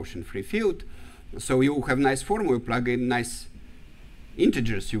 4 is Gaussian free field. So you have nice formula, you plug in nice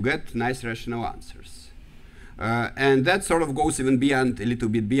integers, you get nice rational answers. And that sort of goes even beyond, a little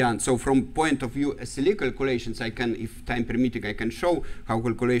bit beyond. So from point of view SLE calculations, I can, if time permitting, I can show how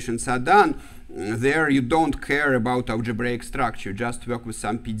calculations are done. There you don't care about algebraic structure, you just work with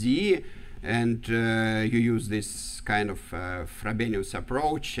some PDE, and you use this kind of Frobenius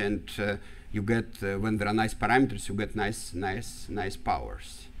approach, and you get, when there are nice parameters, you get nice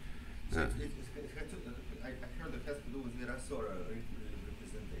powers. So I heard it has to do with Virasoro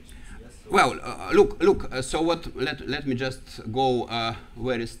representations, yes? So well, look. So what? Let me just go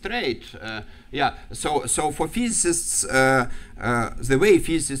very straight. Yeah. So for physicists, the way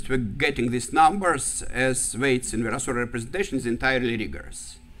physicists were getting these numbers as weights in Virasoro representation is entirely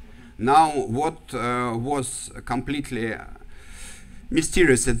rigorous. Now, what was completely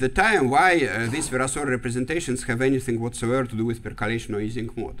mysterious at the time why these Virasoro representations have anything whatsoever to do with percolation or Ising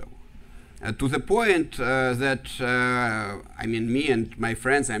model. To the point that, I mean, me and my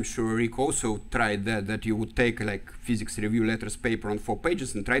friends, I'm sure Rick also tried that you would take like physics review letters paper on 4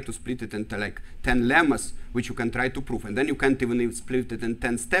 pages and try to split it into like 10 lemmas, which you can try to prove. And then you can't even split it in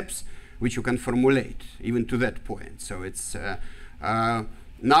 10 steps, which you can formulate, even to that point. So it's,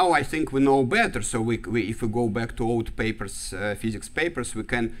 now I think we know better. So if we go back to old papers, physics papers, we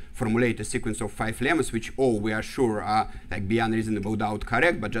can formulate a sequence of 5 lemmas, which all we are sure are like beyond reasonable doubt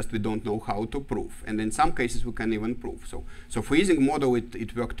correct, but just we don't know how to prove. And in some cases we can even prove. So for Ising model,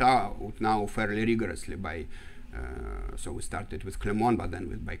 it worked out now fairly rigorously by, so we started with Clement, but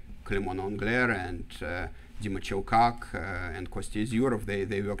then by Clement-Angler and Dimachelkak and Kostya Izyurov,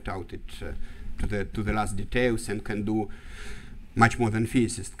 they worked out it to the last details and can do much more than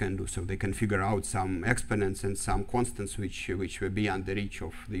physicists can do. So they can figure out some exponents and some constants which were beyond the reach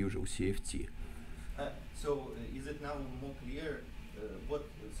of the usual CFT. So is it now more clear what?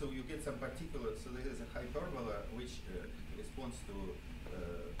 So you get some particular. So there is a hyperbola which responds to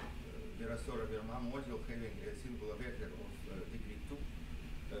Virasoro-Verma module having a singular vector of degree 2,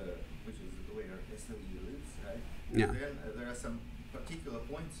 which is where SLE lives, right? Yeah. Then there are some particular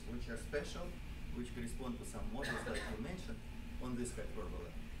points which are special, which correspond to some models like you mentioned on this hyperbola.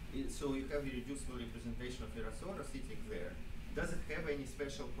 So you have a reducible representation of Virasoro sitting there. Does it have any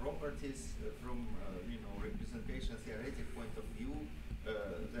special properties from representation theoretic point of view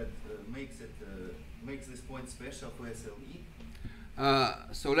that makes this point special for SLE?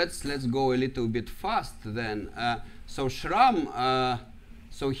 So let's go a little bit fast then. So Schramm,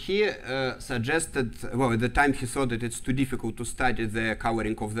 so he suggested, well, at the time he thought that it's too difficult to study the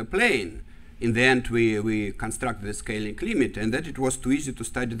covering of the plane. In the end, we constructed the scaling limit, and that it was too easy to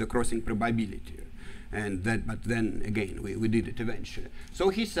study the crossing probability. And that, but then again, we did it eventually. So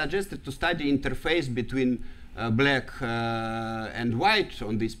he suggested to study interface between black and white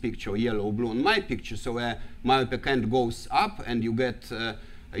on this picture, yellow, blue on my picture. So a myopic end goes up, and you get,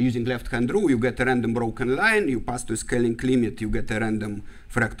 using left-hand rule, you get a random broken line. You pass to a scaling limit, you get a random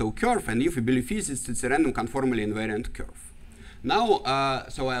fractal curve. And if you believe physicists, it's a random conformally invariant curve. Now,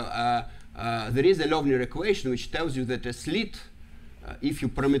 there is a Löwner equation which tells you that a slit, if you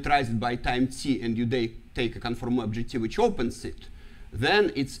parameterize it by time t and you take a conformal objective which opens it,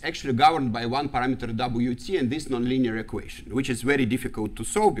 then it's actually governed by one parameter wt and this nonlinear equation, which is very difficult to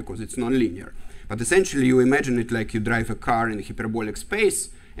solve because it's nonlinear. But essentially you imagine it like you drive a car in a hyperbolic space,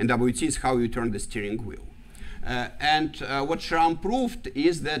 and wt is how you turn the steering wheel. What Schramm proved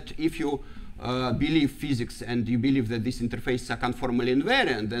is that if you believe physics and you believe that these interfaces are conformally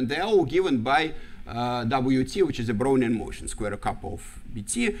invariant, then they are all given by Wt, which is a Brownian motion, square kappa of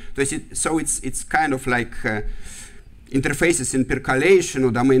Bt. So it's kind of like interfaces in percolation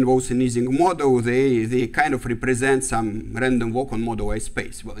or domain walls in Ising model. They kind of represent some random walk on moduli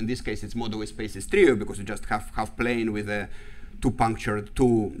space. Well, in this case, it's moduli space is trio because you just have half plane with a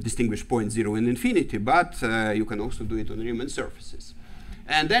two distinguished points 0 and infinity. But you can also do it on Riemann surfaces.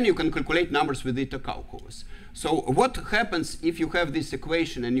 And then you can calculate numbers with eta calculus. So what happens if you have this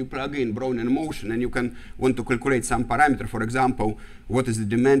equation and you plug in Brownian motion and you can want to calculate some parameter? For example, what is the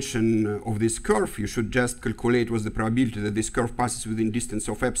dimension of this curve? You should just calculate what's the probability that this curve passes within distance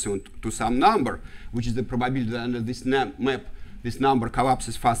of epsilon to some number, which is the probability that under this map this number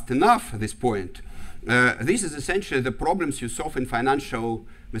collapses fast enough at this point. This is essentially the problems you solve in financial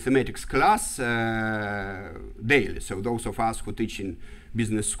mathematics class daily. So those of us who teach in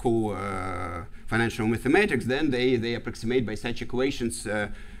business school financial mathematics, then they approximate by such equations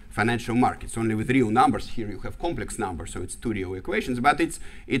financial markets. Only with real numbers. Here you have complex numbers, so it's 2 real equations. But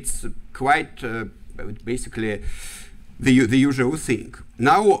it's quite basically the usual thing.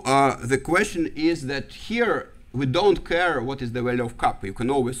 Now the question is that here we don't care what is the value of kappa. You can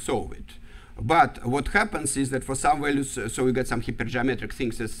always solve it. But what happens is that for some values, so you get some hypergeometric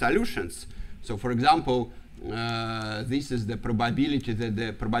things as solutions. So for example, this is the probability that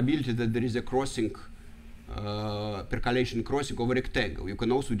there is a crossing, percolation crossing over rectangle. You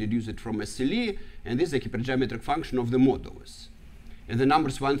can also deduce it from SLE, and this is a hypergeometric function of the modulus. And the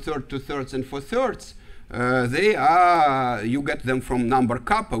numbers 1/3, 2/3, and 4/3, they are, you get them from number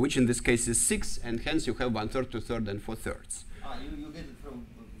kappa, which in this case is 6, and hence you have 1/3, 2/3, and 4/3. You get it from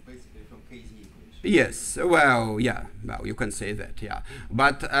basically from KZ equation. Yes, well, yeah, well, you can say that, yeah.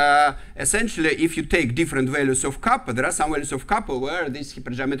 But essentially, if you take different values of kappa, there are some values of kappa where this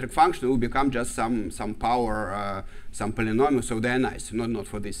hypergeometric function will become just some power, some polynomial, so they're nice, not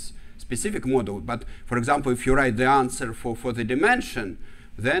for this specific model. But for example, if you write the answer for the dimension,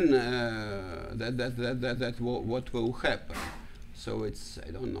 then what will happen? So it's,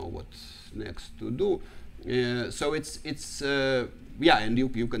 I don't know what's next to do. So it's yeah, and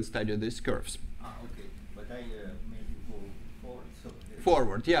you can study these curves. Ah, okay. But I made you go forward. So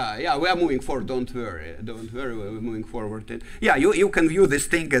Forward, yeah, we are moving forward. Don't worry, we're moving forward. And yeah, you can view this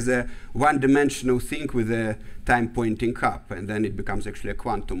thing as a one-dimensional thing with a time pointing up, and then it becomes actually a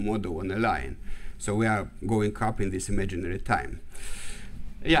quantum model on a line. So we are going up in this imaginary time.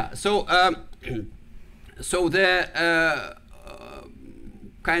 Yeah, so so the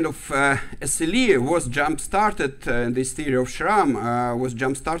kind of SLE was jump-started, this theory of Schramm was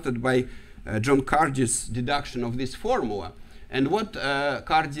jump-started by John Cardy's deduction of this formula. And what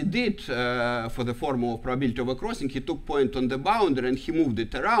Cardy did for the formula of probability of a crossing, he took point on the boundary and he moved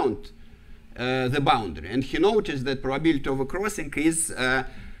it around the boundary. And he noticed that probability of a crossing is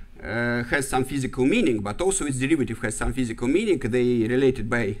has some physical meaning, but also its derivative has some physical meaning. They related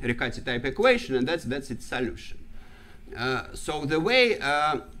by Riccati type equation, and that's its solution. So the way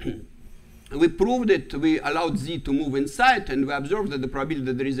we proved it, we allowed Z to move inside, and we observed that the probability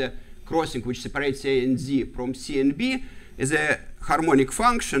that there is a crossing which separates A and Z from C and B is a harmonic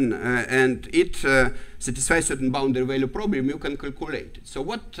function, and it satisfies certain boundary value problem. You can calculate it. So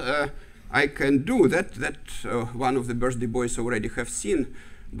what I can do, that one of the birthday boys already have seen,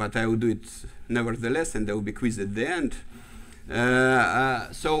 but I will do it nevertheless, and there will be quiz at the end.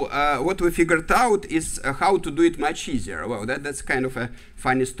 So what we figured out is how to do it much easier. Well, that's kind of a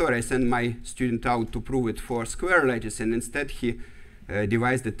funny story. I sent my student out to prove it for square lattice, and instead he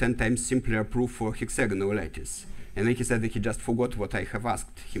devised a 10 times simpler proof for hexagonal lattice. And then he said that he just forgot what I have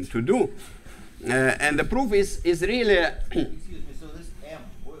asked him to do. And the proof is really... excuse me, so this M,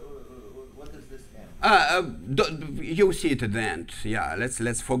 what is this M? You'll see it at the end. Yeah,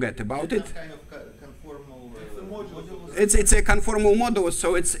 let's forget about it. Some kind of conformal modulus? It's a conformal model,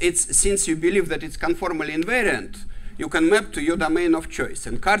 so it's since you believe that it's conformally invariant, you can map to your domain of choice.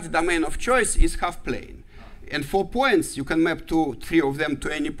 And Cardy domain of choice is half plane. And 4 points, you can map 3 of them to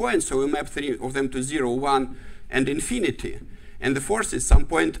any point, so we map 3 of them to 0, 1, and infinity. And the fourth is some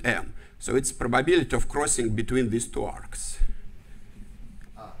point M. So it's probability of crossing between these two arcs.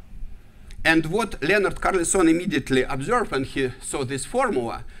 And what Leonard Carlson immediately observed when he saw this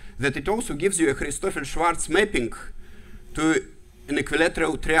formula, that it also gives you a Christoffel-Schwarz mapping to an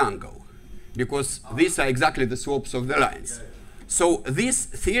equilateral triangle, because these are exactly the slopes of the lines. So this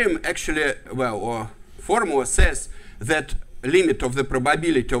theorem actually, well, or formula says that limit of the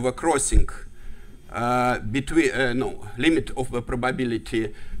probability of a crossing limit of the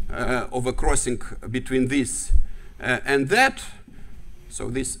probability of a crossing between this and that, so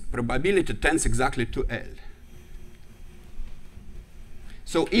this probability tends exactly to L.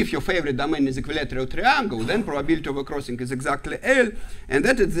 So if your favorite domain is equilateral triangle, then probability of a crossing is exactly L, and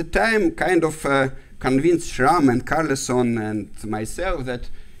that at the time kind of convinced Schramm and Carlson and myself that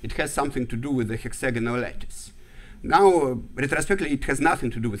it has something to do with the hexagonal lattice. Now, retrospectively, it has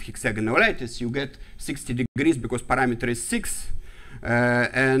nothing to do with hexagonal lattice. You get 60 degrees because parameter is 6,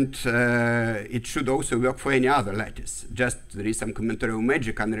 and it should also work for any other lattice. Just there is some combinatorial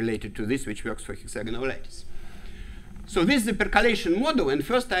magic unrelated to this, which works for hexagonal lattice. So this is the percolation model, and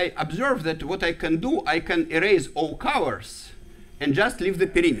first I observed that what I can do, I can erase all covers and just leave the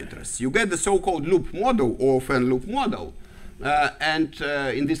perimeters. You get the so-called loop model, O of n loop model. And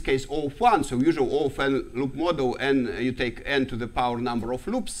in this case, O of 1, so usual O of n loop model, and you take n to the power number of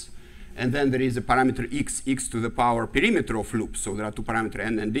loops, and then there is a parameter x to the power perimeter of loops, so there are two parameters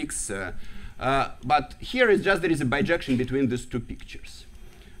n and x. But here is just there is a bijection between these two pictures.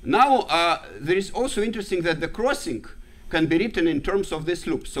 Now, there is also interesting that the crossing can be written in terms of this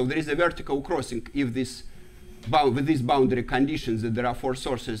loop. So there is a vertical crossing if this with these boundary conditions that there are 4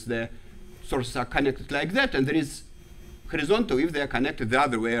 sources, the sources are connected like that, and there is horizontal if they are connected the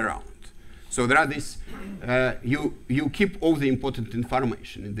other way around. So there are this, you keep all the important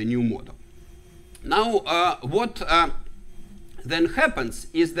information in the new model. Now, what then happens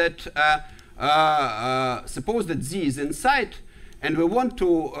is that suppose that Z is inside, and we want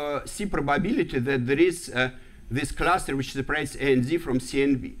to see probability that there is this cluster which separates A and Z from C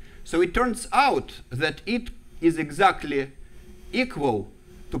and B. So it turns out that it is exactly equal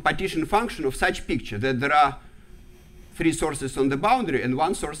to partition function of such picture, that there are 3 sources on the boundary and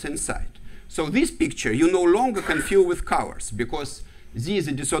 1 source inside. So this picture you no longer can fill with covers, because Z is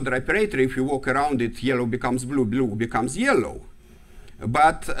a disorder operator. If you walk around it, yellow becomes blue, blue becomes yellow.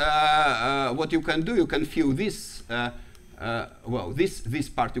 But what you can do, you can fill this, well, this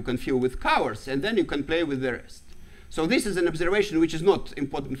part you can fill with covers, and then you can play with the rest. So this is an observation which is not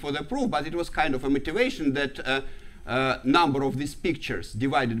important for the proof, but it was kind of a motivation that number of these pictures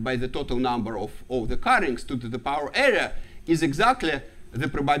divided by the total number of all the carrings 2 to the power area is exactly the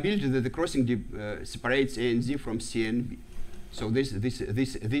probability that the crossing separates A and Z from C and B. So this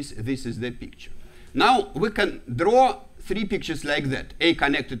is the picture. Now we can draw three pictures like that: A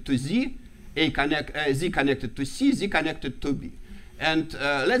connected to Z, Z connected to C, Z connected to B. And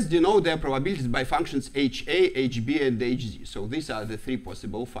let's denote their probabilities by functions HA, HB, and HZ. So these are the three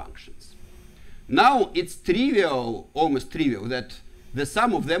possible functions. Now it's trivial, almost trivial, that the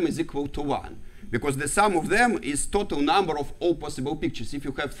sum of them is equal to 1, because the sum of them is total number of all possible pictures. If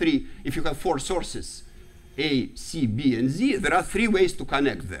you have four sources, A, C, B, and Z, there are three ways to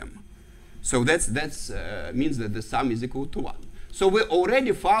connect them. So that means that the sum is equal to 1. So we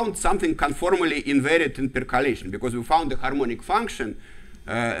already found something conformally invariant in percolation, because we found a harmonic function,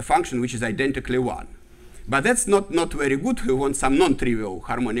 a function which is identically 1. But that's not very good. We want some non-trivial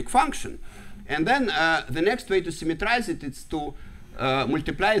harmonic function. And then the next way to symmetrize it is to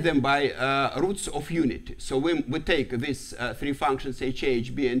multiply them by roots of unity. So we take these three functions HA,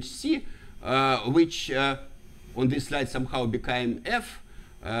 HB, and C, which on this slide somehow became F.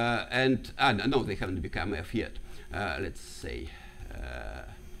 No, they haven't become F yet. Let's say,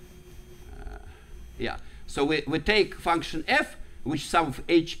 yeah. So we take function F, which sum of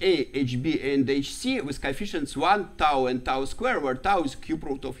HA, HB, and HC with coefficients 1, tau, and tau square, where tau is cube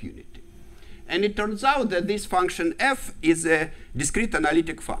root of unity. And it turns out that this function F is a discrete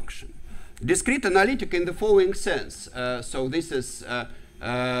analytic function. Discrete analytic in the following sense. So this is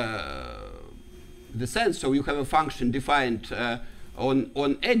the sense. So you have a function defined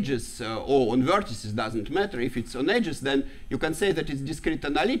on edges or on vertices, doesn't matter. If it's on edges, then you can say that it's discrete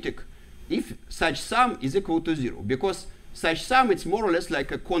analytic if such sum is equal to 0, because such sum it's more or less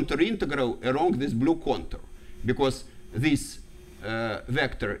like a contour integral along this blue contour, because this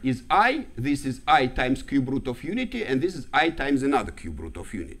vector is I, this is I times cube root of unity, and this is I times another cube root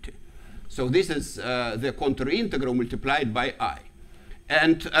of unity. So this is the contour integral multiplied by I.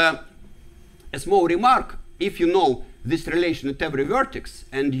 And a small remark: if you know this relation at every vertex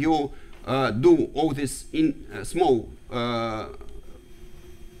and you do all these small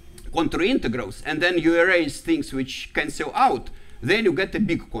contour integrals, and then you erase things which cancel out, then you get a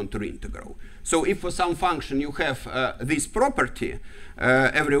big contour integral. So if for some function you have this property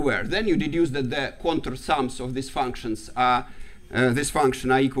everywhere, then you deduce that the contour sums of these functions are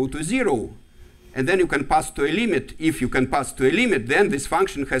equal to 0, and then you can pass to a limit. If you can pass to a limit, then this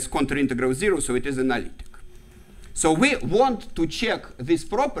function has contour integral 0, so it is analytic. So we want to check this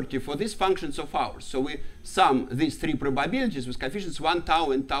property for these functions of ours. So we sum these three probabilities with coefficients 1,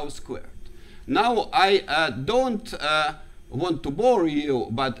 tau, and tau squared. Now I don't want to bore you,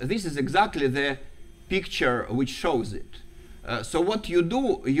 but this is exactly the picture which shows it. So what you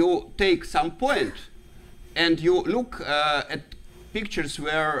do, you take some point and you look at pictures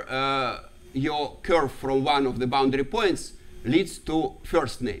where your curve from one of the boundary points leads to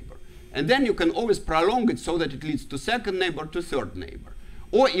first neighbor. And then you can always prolong it so that it leads to second neighbor, to third neighbor.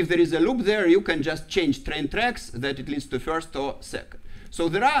 Or if there is a loop there, you can just change train tracks that it leads to first or second. So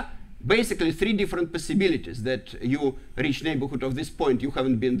there are basically three different possibilities: that you reach neighborhood of this point, you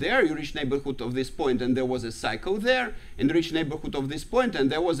haven't been there; you reach neighborhood of this point, and there was a cycle there; and reach neighborhood of this point,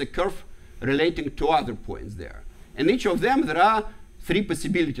 and there was a curve relating to other points there. And each of them, there are three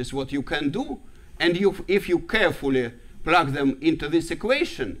possibilities what you can do. And if you carefully plug them into this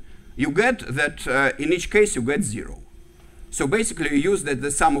equation, you get that in each case you get 0. So basically you use that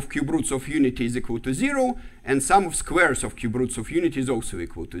the sum of cube roots of unity is equal to 0, and sum of squares of cube roots of unity is also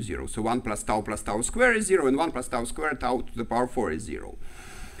equal to 0. So 1 plus tau square is 0, and 1 plus tau square, tau to the power 4 is 0.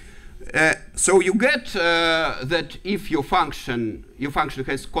 So you get that if your function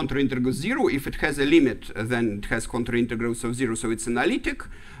has contour integrals 0, if it has a limit, then it has contour integrals of 0, so it's analytic.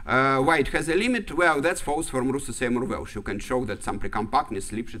 Why it has a limit? Well, that's false from Russo-Seymour-Welsh. You can show that some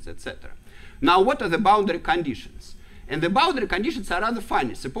precompactness, Lipschitz, etc. Now, what are the boundary conditions? And the boundary conditions are rather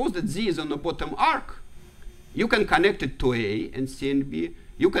funny. Suppose that Z is on the bottom arc. You can connect it to A and C and B.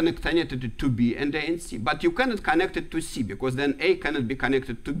 You can connect it to B and A and C. But you cannot connect it to C, because then A cannot be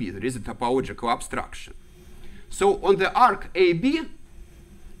connected to B. There is a topological obstruction. So on the arc AB,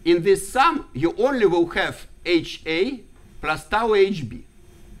 in this sum, you only will have HA plus tau HB.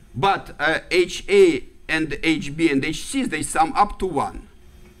 But HA and HB and HC, they sum up to 1.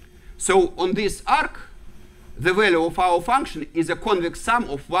 So on this arc, the value of our function is a convex sum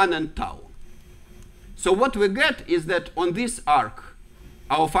of 1 and tau. So what we get is that on this arc,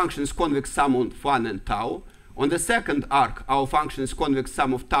 our function is convex sum of 1 and tau. On the second arc, our function is convex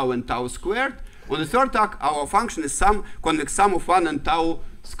sum of tau and tau squared. On the third arc, our function is convex sum of 1 and tau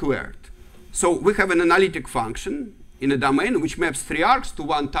squared. So we have an analytic function in a domain which maps three arcs to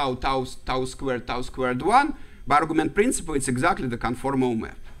 1 tau, tau squared 1. By argument principle, it's exactly the conformal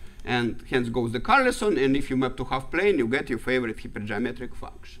map. And hence goes the Carlson, and if you map to half plane, you get your favorite hypergeometric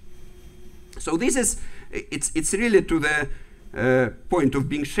function. So this is, it's really to the point of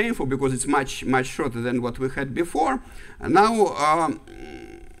being shameful because it's much shorter than what we had before. And now,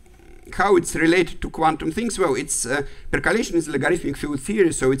 how it's related to quantum things? Well, it's percolation is logarithmic field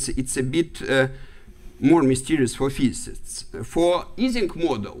theory, so it's a bit more mysterious for physicists. For Ising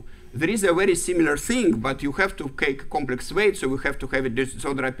model, there is a very similar thing, but you have to take complex weight, so you have to have a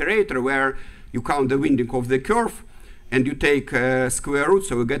disorder operator where you count the winding of the curve, and you take square root,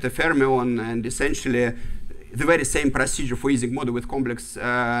 so you get a fermion, and essentially the very same procedure for Ising model with complex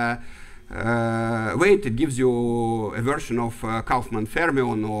weight. It gives you a version of Kaufman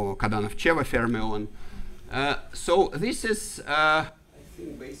fermion or Kadanov-Cheva fermion. So this is, I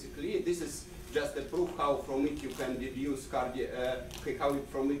think basically, this is just a proof how from it you can deduce how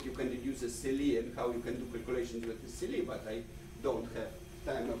from it you can deduce a SLE and how you can do calculations with the SLE, but I don't have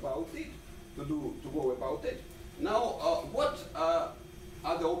time about it to go about it. Now, what are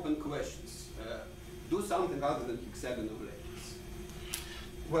the open questions? Do something other than hexagonal lattice.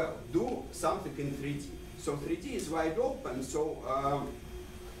 Well, do something in 3D. So 3D is wide open. So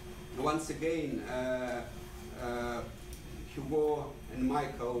once again, Hugo and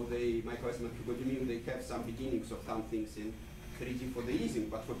Michael Eisman, Hugo Deming, they have some beginnings of some things in 3D for the Ising,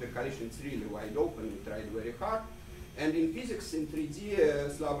 but for percolation it's really wide open. We tried very hard. And in physics in 3D,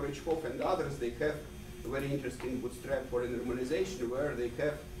 Slav Rechkov and others, they have a very interesting bootstrap for normalization where they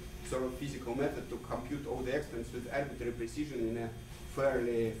have sort of physical method to compute all the exponents with arbitrary precision in a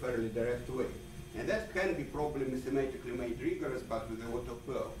fairly direct way. And that can be probably mathematically made rigorous, but with a lot of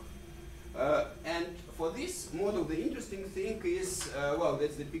work. And for this model, the interesting thing is, well,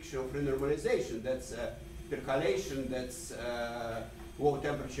 that's the picture of renormalization. That's percolation, that's low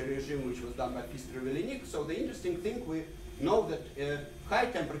temperature regime, which was done by Pfister-Velenik. So the interesting thing, we know that high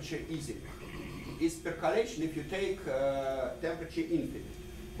temperature Ising is percolation if you take temperature infinite.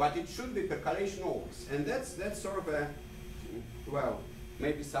 But it should be percolation always. And that's sort of a, well,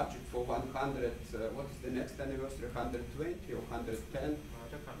 maybe subject for 100, what is the next anniversary, 120 or 110? 200.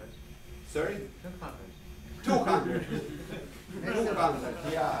 Sorry? 200. 200. 200,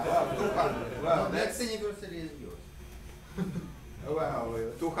 yeah, well, 200. Well, Next that's, anniversary is yours. well,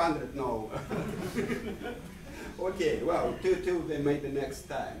 200, no. Okay, well, till they made the next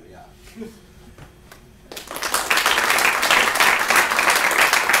time, yeah.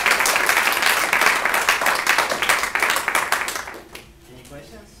 Any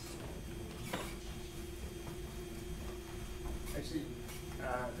questions? Actually,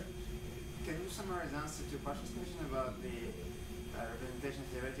 can you summarize the answer to Pasha's question about the representation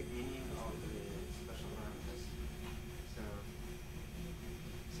theoretic meaning of the special parameters?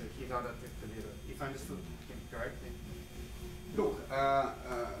 So he thought that it could be, if I understood him correctly. Look, how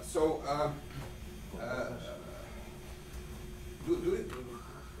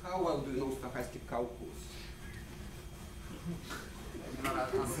well do you know stochastic calculus? You know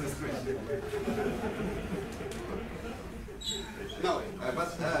that answer this question. No,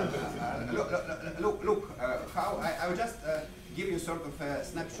 but look, how I will just give you sort of a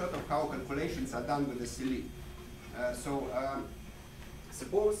snapshot of how calculations are done with the SLE.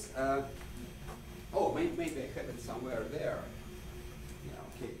 Suppose, oh, maybe I have it somewhere there. Yeah,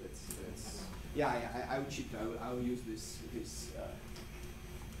 okay, let's yeah, I will cheat. I will use this.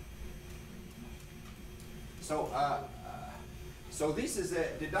 So this is a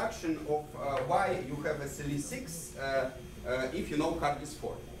deduction of why you have a SLE6 if you know Hardy's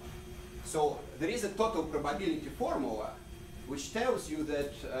formula. So there is a total probability formula which tells you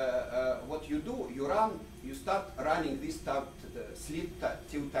that what you do, you start running this slit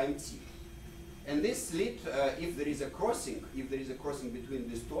till time t. And this slit, if there is a crossing between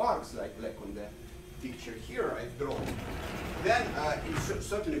these two arcs, like on the picture here I've drawn, then it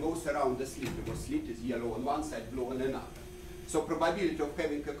certainly goes around the slit, because slit is yellow on one side, blue on another. So probability of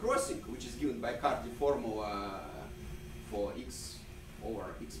having a crossing, which is given by Hardy formula for x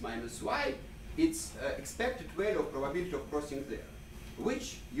over x minus y, it's expected value of probability of crossing there,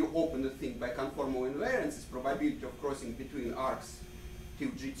 which you open the thing by conformal invariance is probability of crossing between arcs till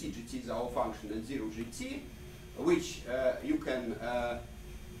gt, gt is our function, and 0 gt, which you can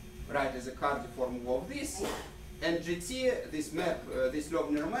write as a Hardy formula of this. And gt, this map, this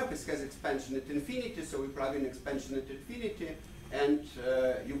log-linear map, has expansion at infinity, so we plug in expansion at infinity, and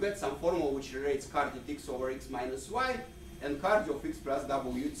you get some formula which relates Hardy x over x minus y, and Hardy of x plus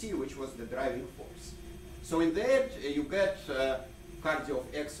wt, which was the driving force. So in the end, you get Hardy of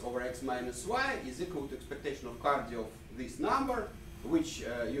x over x minus y is equal to expectation of Hardy of this number, which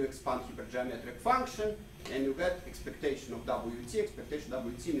you expand hypergeometric function, and you get expectation of WT, expectation of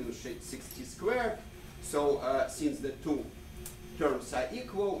WT minus 6t squared. So since the two terms are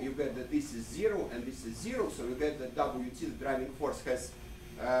equal, you get that this is 0 and this is 0, so you get that WT, the driving force, has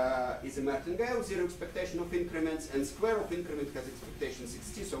is a martingale, 0 expectation of increments, and square of increment has expectation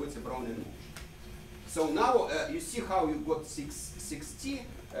 6t, so it's a Brownian motion. So now you see how you got 6t.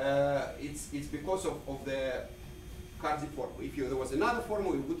 It's because of the Cardi formula. If there was another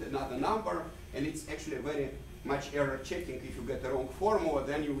formula, you put another number, and it's actually very much error checking. If you get the wrong formula,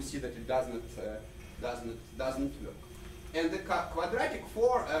 then you will see that it doesn't work. And the quadratic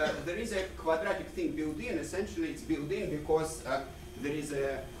 4, there is a quadratic thing built in. Essentially, it's built in because there is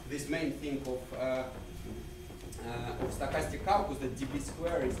this main thing of stochastic calculus that dB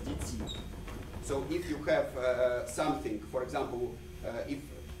square is dt. So if you have something, for example, if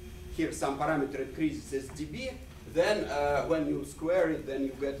here some parameter increases as dB, then when you square it, then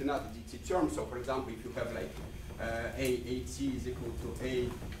you get another dt term. So for example, if you have like AT is equal to A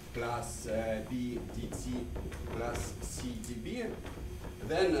plus B dt plus C dB,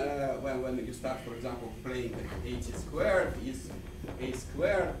 then when you start, for example, playing at AT squared is A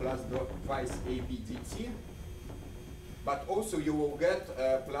squared plus twice AB dt. But also you will get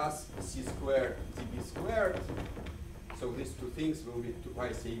plus C squared dB squared. So these two things will be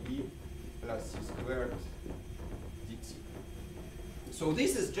twice AB plus C squared dt. So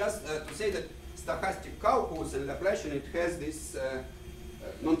this is just to say that stochastic calculus and Laplacian, it has this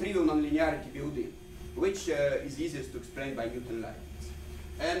non-trivial nonlinearity built in, which is easiest to explain by Newton-Leibniz.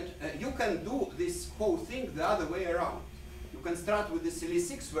 And you can do this whole thing the other way around. You can start with the silly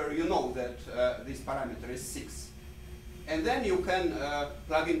 6, where you know that this parameter is 6. And then you can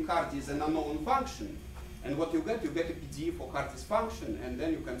plug in Cardi as an unknown function. And what you get a PDE for Cardi's function, and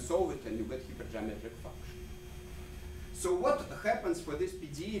then you can solve it and you get hypergeometric function. So what happens for this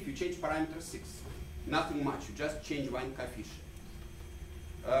PDE if you change parameter 6? Nothing much, you just change one coefficient.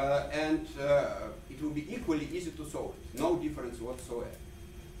 And it will be equally easy to solve it, no difference whatsoever.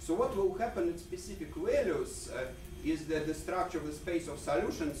 So what will happen at specific values is that the structure of the space of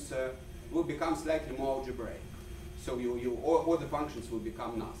solutions will become slightly more algebraic. So all the functions will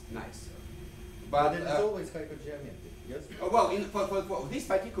become nicer. But it's always hypergeometric, yes? Well, for this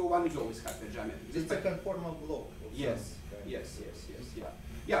particular one is always hypergeometric. It's a conformal block. Yes, yes.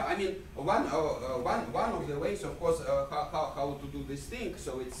 Yeah, I mean, one of the ways, of course, how to do this thing.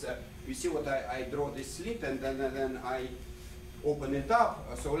 So it's you see what I draw this slit, and then I open it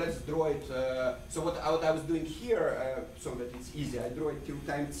up. So let's draw it. So what I was doing here, so that it's easy, I draw it till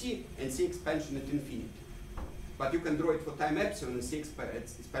time t and see expansion at infinity. But you can draw it for time epsilon and see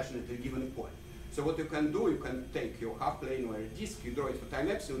expansion at a given point. So what you can do, you can take your half plane or a disk, you draw it for time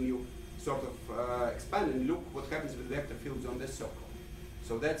epsilon, you sort of expand and look what happens with vector fields on the circle.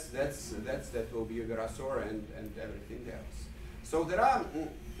 So that will be Virasor and everything else. So there are,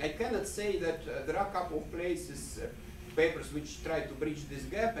 I cannot say that there are a couple of places, papers which try to bridge this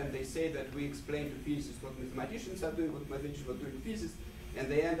gap, and they say that we explain to physicists what mathematicians are doing, what mathematicians are doing to physicists, and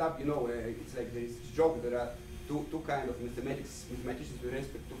they end up, it's like this joke, there are two kinds of mathematicians with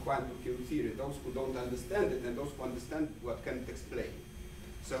respect to quantum field theory, those who don't understand it and those who understand what can't explain.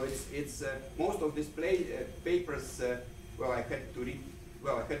 So it's most of these papers, well, I had to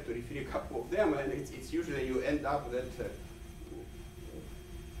refer a couple of them, and it's usually you end up that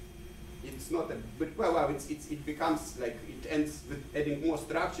it's not a, but well, it becomes like it ends with adding more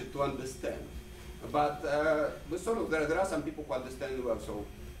structure to understand. But sort of there are some people who understand well. So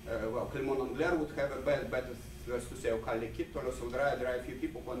Clement and Blair would have a better words to say, or Kalle Kittolo. So there are a few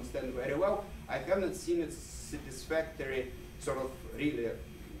people who understand very well. I haven't seen it satisfactory, sort of really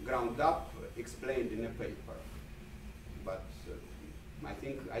ground up, explained in a paper. But I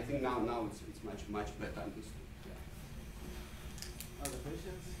think now it's much better understood. Yeah. Other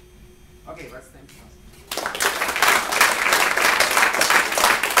questions? Okay, let's thank you.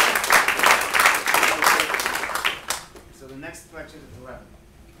 So the next lecture is 11.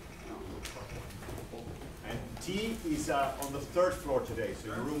 And T is on the 3rd floor today,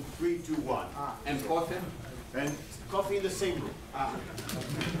 so in room 321. And coffee? And coffee in the same room.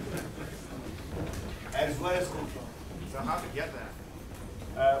 As well as coffee. So how to get there?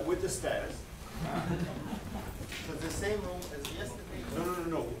 With the stairs. So the same room as yesterday?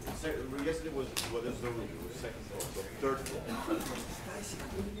 No. Yesterday was there's no room. It was 2nd floor, so 3rd floor.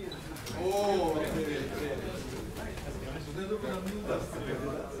 Oh,